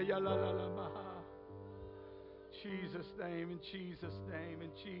 Jesus' name, in Jesus' name,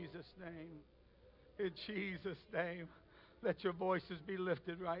 in Jesus' name, in Jesus' name. Let your voices be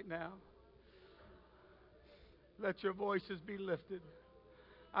lifted right now. Let your voices be lifted.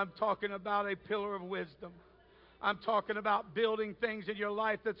 I'm talking about a pillar of wisdom. I'm talking about building things in your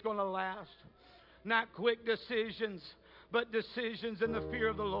life that's going to last. Not quick decisions, but decisions in the fear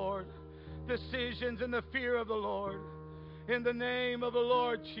of the Lord. Decisions in the fear of the Lord. In the name of the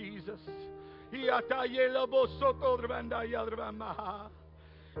Lord Jesus.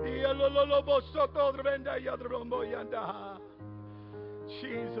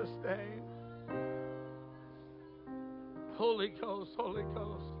 Jesus' name. Holy Ghost, Holy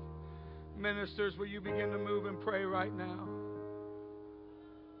Ghost. Ministers, will you begin to move and pray right now?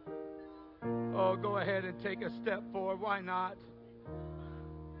 Oh, go ahead and take a step forward. Why not?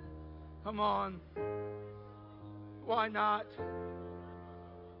 Come on. Why not?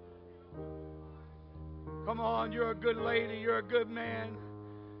 Come on, you're a good lady. You're a good man.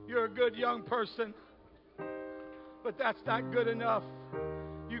 You're a good young person. But that's not good enough.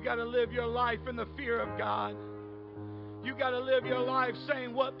 You got to live your life in the fear of God. You got to live your life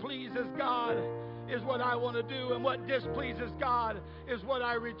saying what pleases God is what I want to do, and what displeases God is what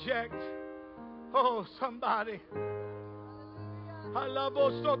I reject. Oh, somebody.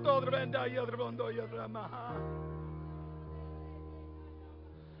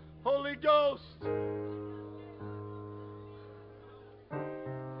 Holy Ghost.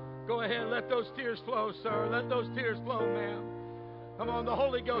 Go ahead, let those tears flow, sir. Let those tears flow, ma'am. Come on, the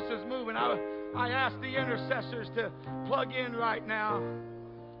Holy Ghost is moving. I ask the intercessors to plug in right now.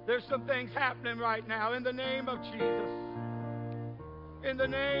 There's some things happening right now in the name of Jesus. In the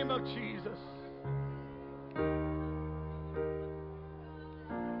name of Jesus.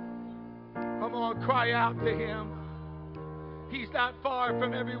 Come on, cry out to Him. He's not far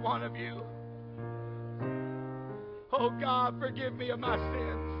from every one of you. Oh God, forgive me of my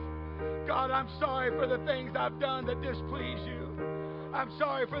sins. God, I'm sorry for the things I've done that displease you. I'm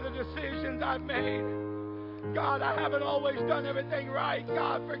sorry for the decisions I've made. God, I haven't always done everything right.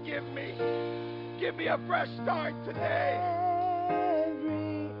 God, forgive me. Give me a fresh start today.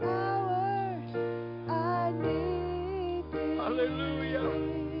 Every hour I need thee. Hallelujah.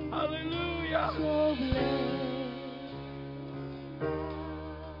 Hallelujah. So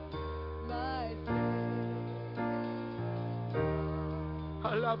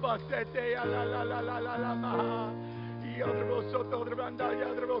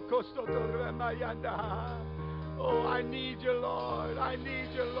bless my Oh, I need you, Lord. I need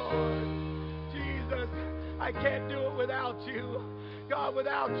you, Lord. Jesus, I can't do it without you. God,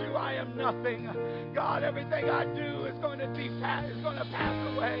 without you, I am nothing. God, everything I do is going to pass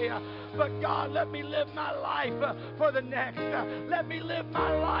away. But God, let me live my life for the next. Let me live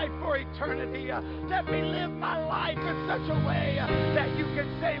my life for eternity. Let me live my life in such a way that you can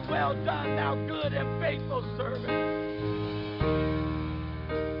say, well done, thou good and faithful servant.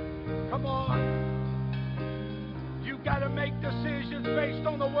 Come on. You've got to make decisions based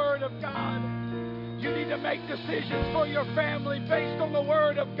on the Word of God. You need to make decisions for your family based on the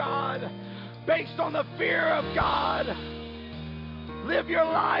Word of God, based on the fear of God. Live your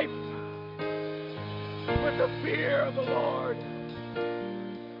life with the fear of the Lord.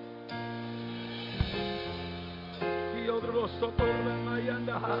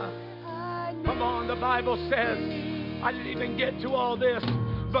 Come on, the Bible says, I didn't even get to all this,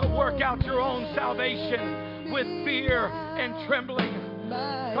 but work out your own salvation with fear and trembling.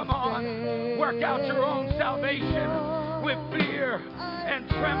 Come on, work out your own salvation with fear and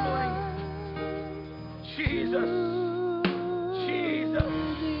trembling. Jesus, Jesus.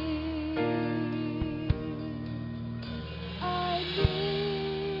 I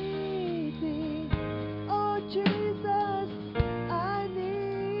need thee. Oh Jesus, I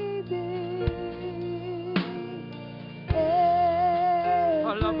need thee.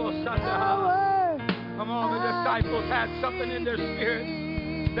 Every hour. Come on, the disciples had something in their spirit.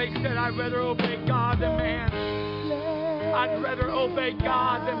 They said, I'd rather obey God than man. I'd rather obey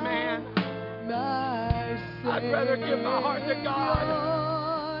God than man. I'd rather give my heart to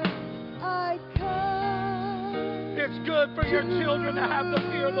God. It's good for your children to have the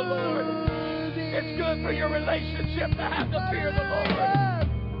fear of the Lord. It's good for your relationship to have the fear of the Lord.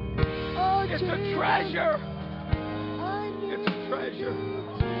 It's a treasure. It's a treasure.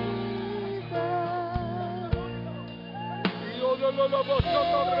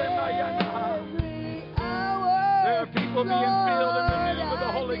 There are people being filled and renewed with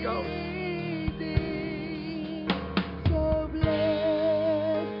the Holy Ghost. So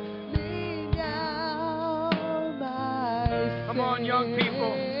bless me now, my Come on, young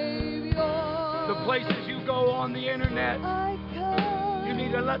people. The places you go on the internet, you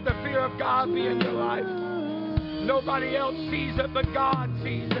need to let the fear of God be in your life. Nobody else sees it, but God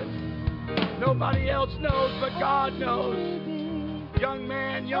sees it. Nobody else knows, but God knows. Young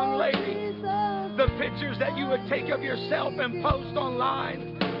man, young lady, the pictures that you would take of yourself and post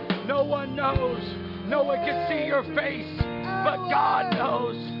online, no one knows. No one can see your face, but God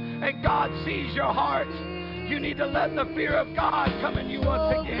knows, and God sees your heart. You need to let the fear of God come in you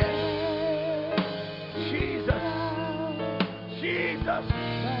once again. Jesus, Jesus,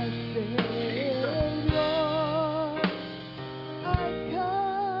 Jesus.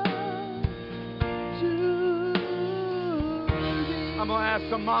 I'm going to ask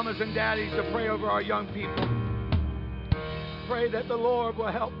some mamas and daddies to pray over our young people. Pray that the Lord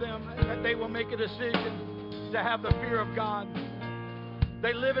will help them, that they will make a decision to have the fear of God.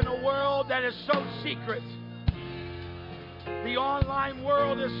 They live in a world that is so secret. The online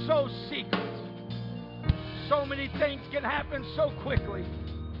world is so secret. So many things can happen so quickly.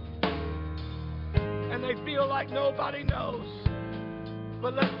 And they feel like nobody knows.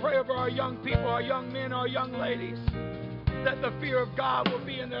 But let's pray over our young people, our young men, our young ladies, that the fear of God will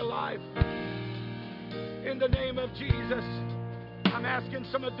be in their life. In the name of Jesus, I'm asking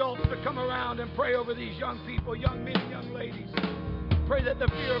some adults to come around and pray over these young people, young men, young ladies. Pray that the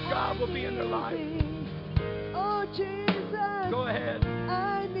fear of God will be in their life. Oh, Jesus. Go ahead.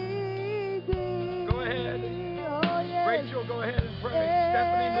 I need thee. Go ahead. Oh, yes. Rachel, go ahead and pray.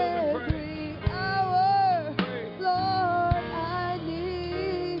 Stephanie, move and pray. Every hour, Pray. Lord, I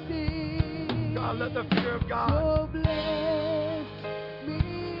need thee. God, let the fear of God, So bless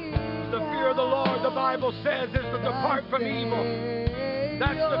me the fear of the Lord, the Bible says, is to depart from evil.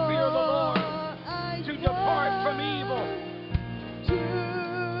 That's the fear of the Lord, to depart from evil.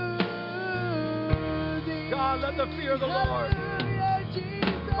 God, let the fear of the Lord,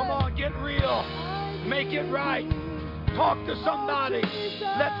 come on, get real. Make it right. Talk to somebody.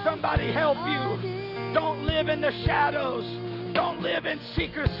 Let somebody help you. Don't live in the shadows. Don't live in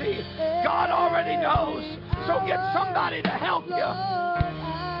secrecy. God already knows. So get somebody to help you.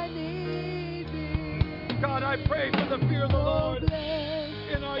 God, I pray for the fear of the Lord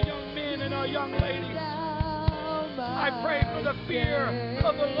in our young men and our young ladies. I pray for the fear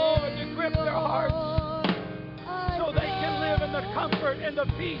of the Lord to grip their hearts so they can live in the comfort and the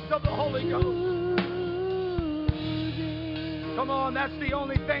peace of the Holy Ghost. Come on, that's the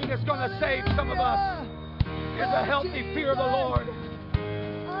only thing that's going to save some of us, is a healthy fear of the Lord.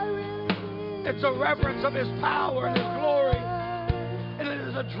 It's a reverence of His power and His glory, and it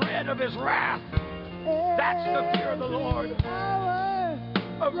is a dread of His wrath. That's the fear of the Lord.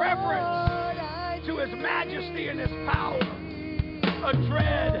 A reverence to His majesty and His power. A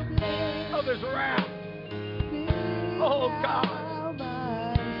dread of His wrath. Oh God.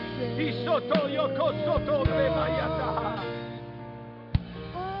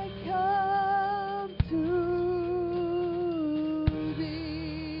 I come to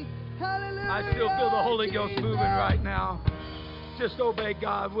thee. Hallelujah. I still feel the Holy Ghost moving right now. Just obey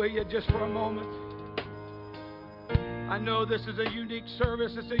God, will you, just for a moment? I know this is a unique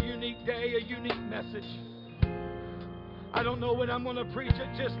service. It's a unique day, a unique message. I don't know when I'm going to preach it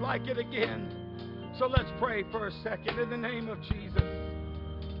just like it again. So let's pray for a second in the name of Jesus.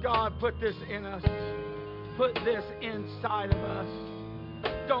 God, put this in us. Put this inside of us.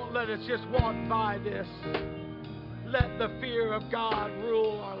 Don't let us just walk by this. Let the fear of God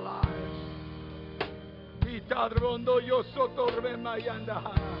rule our lives.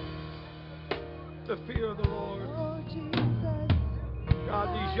 The fear of the Lord. God,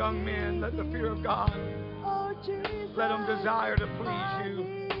 these young men, let the fear of God, let them desire to please you.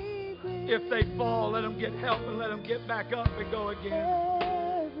 If they fall, let them get help and let them get back up and go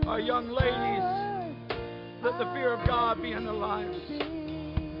again. Our young ladies, let the fear of God be in their lives.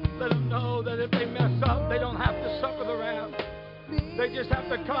 Let them know that if they mess up, they don't have to suffer the wrath. They just have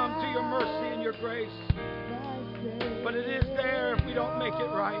to come to your mercy and your grace. But it is there if we don't make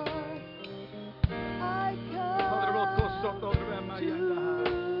it right.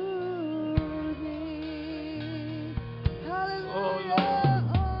 Oh Lord.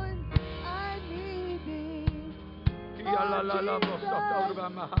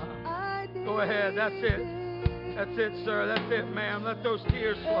 Go ahead. That's it. That's it, sir. That's it, ma'am. Let those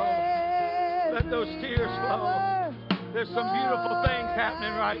tears flow. Let those tears flow. There's some beautiful things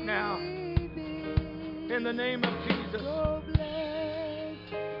happening right now. In the name of Jesus.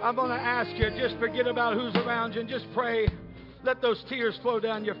 I'm going to ask you, just forget about who's around you and just pray. Let those tears flow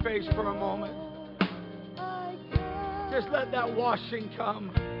down your face for a moment. Just let that washing come.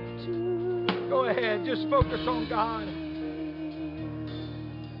 Go ahead. Just focus on God.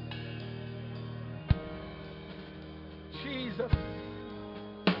 Jesus.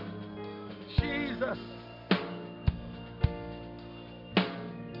 Jesus.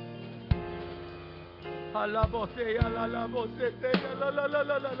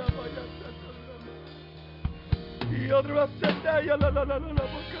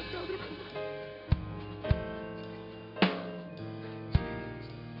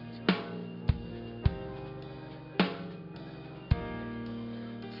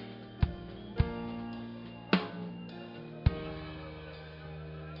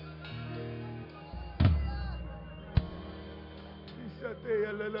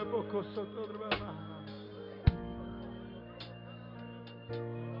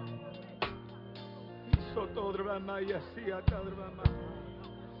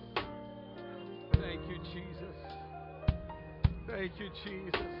 Thank you, Jesus. Thank you,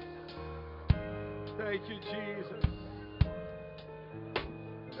 Jesus. Thank you, Jesus.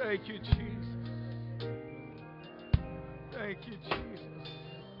 Thank you, Jesus. Thank you, Jesus.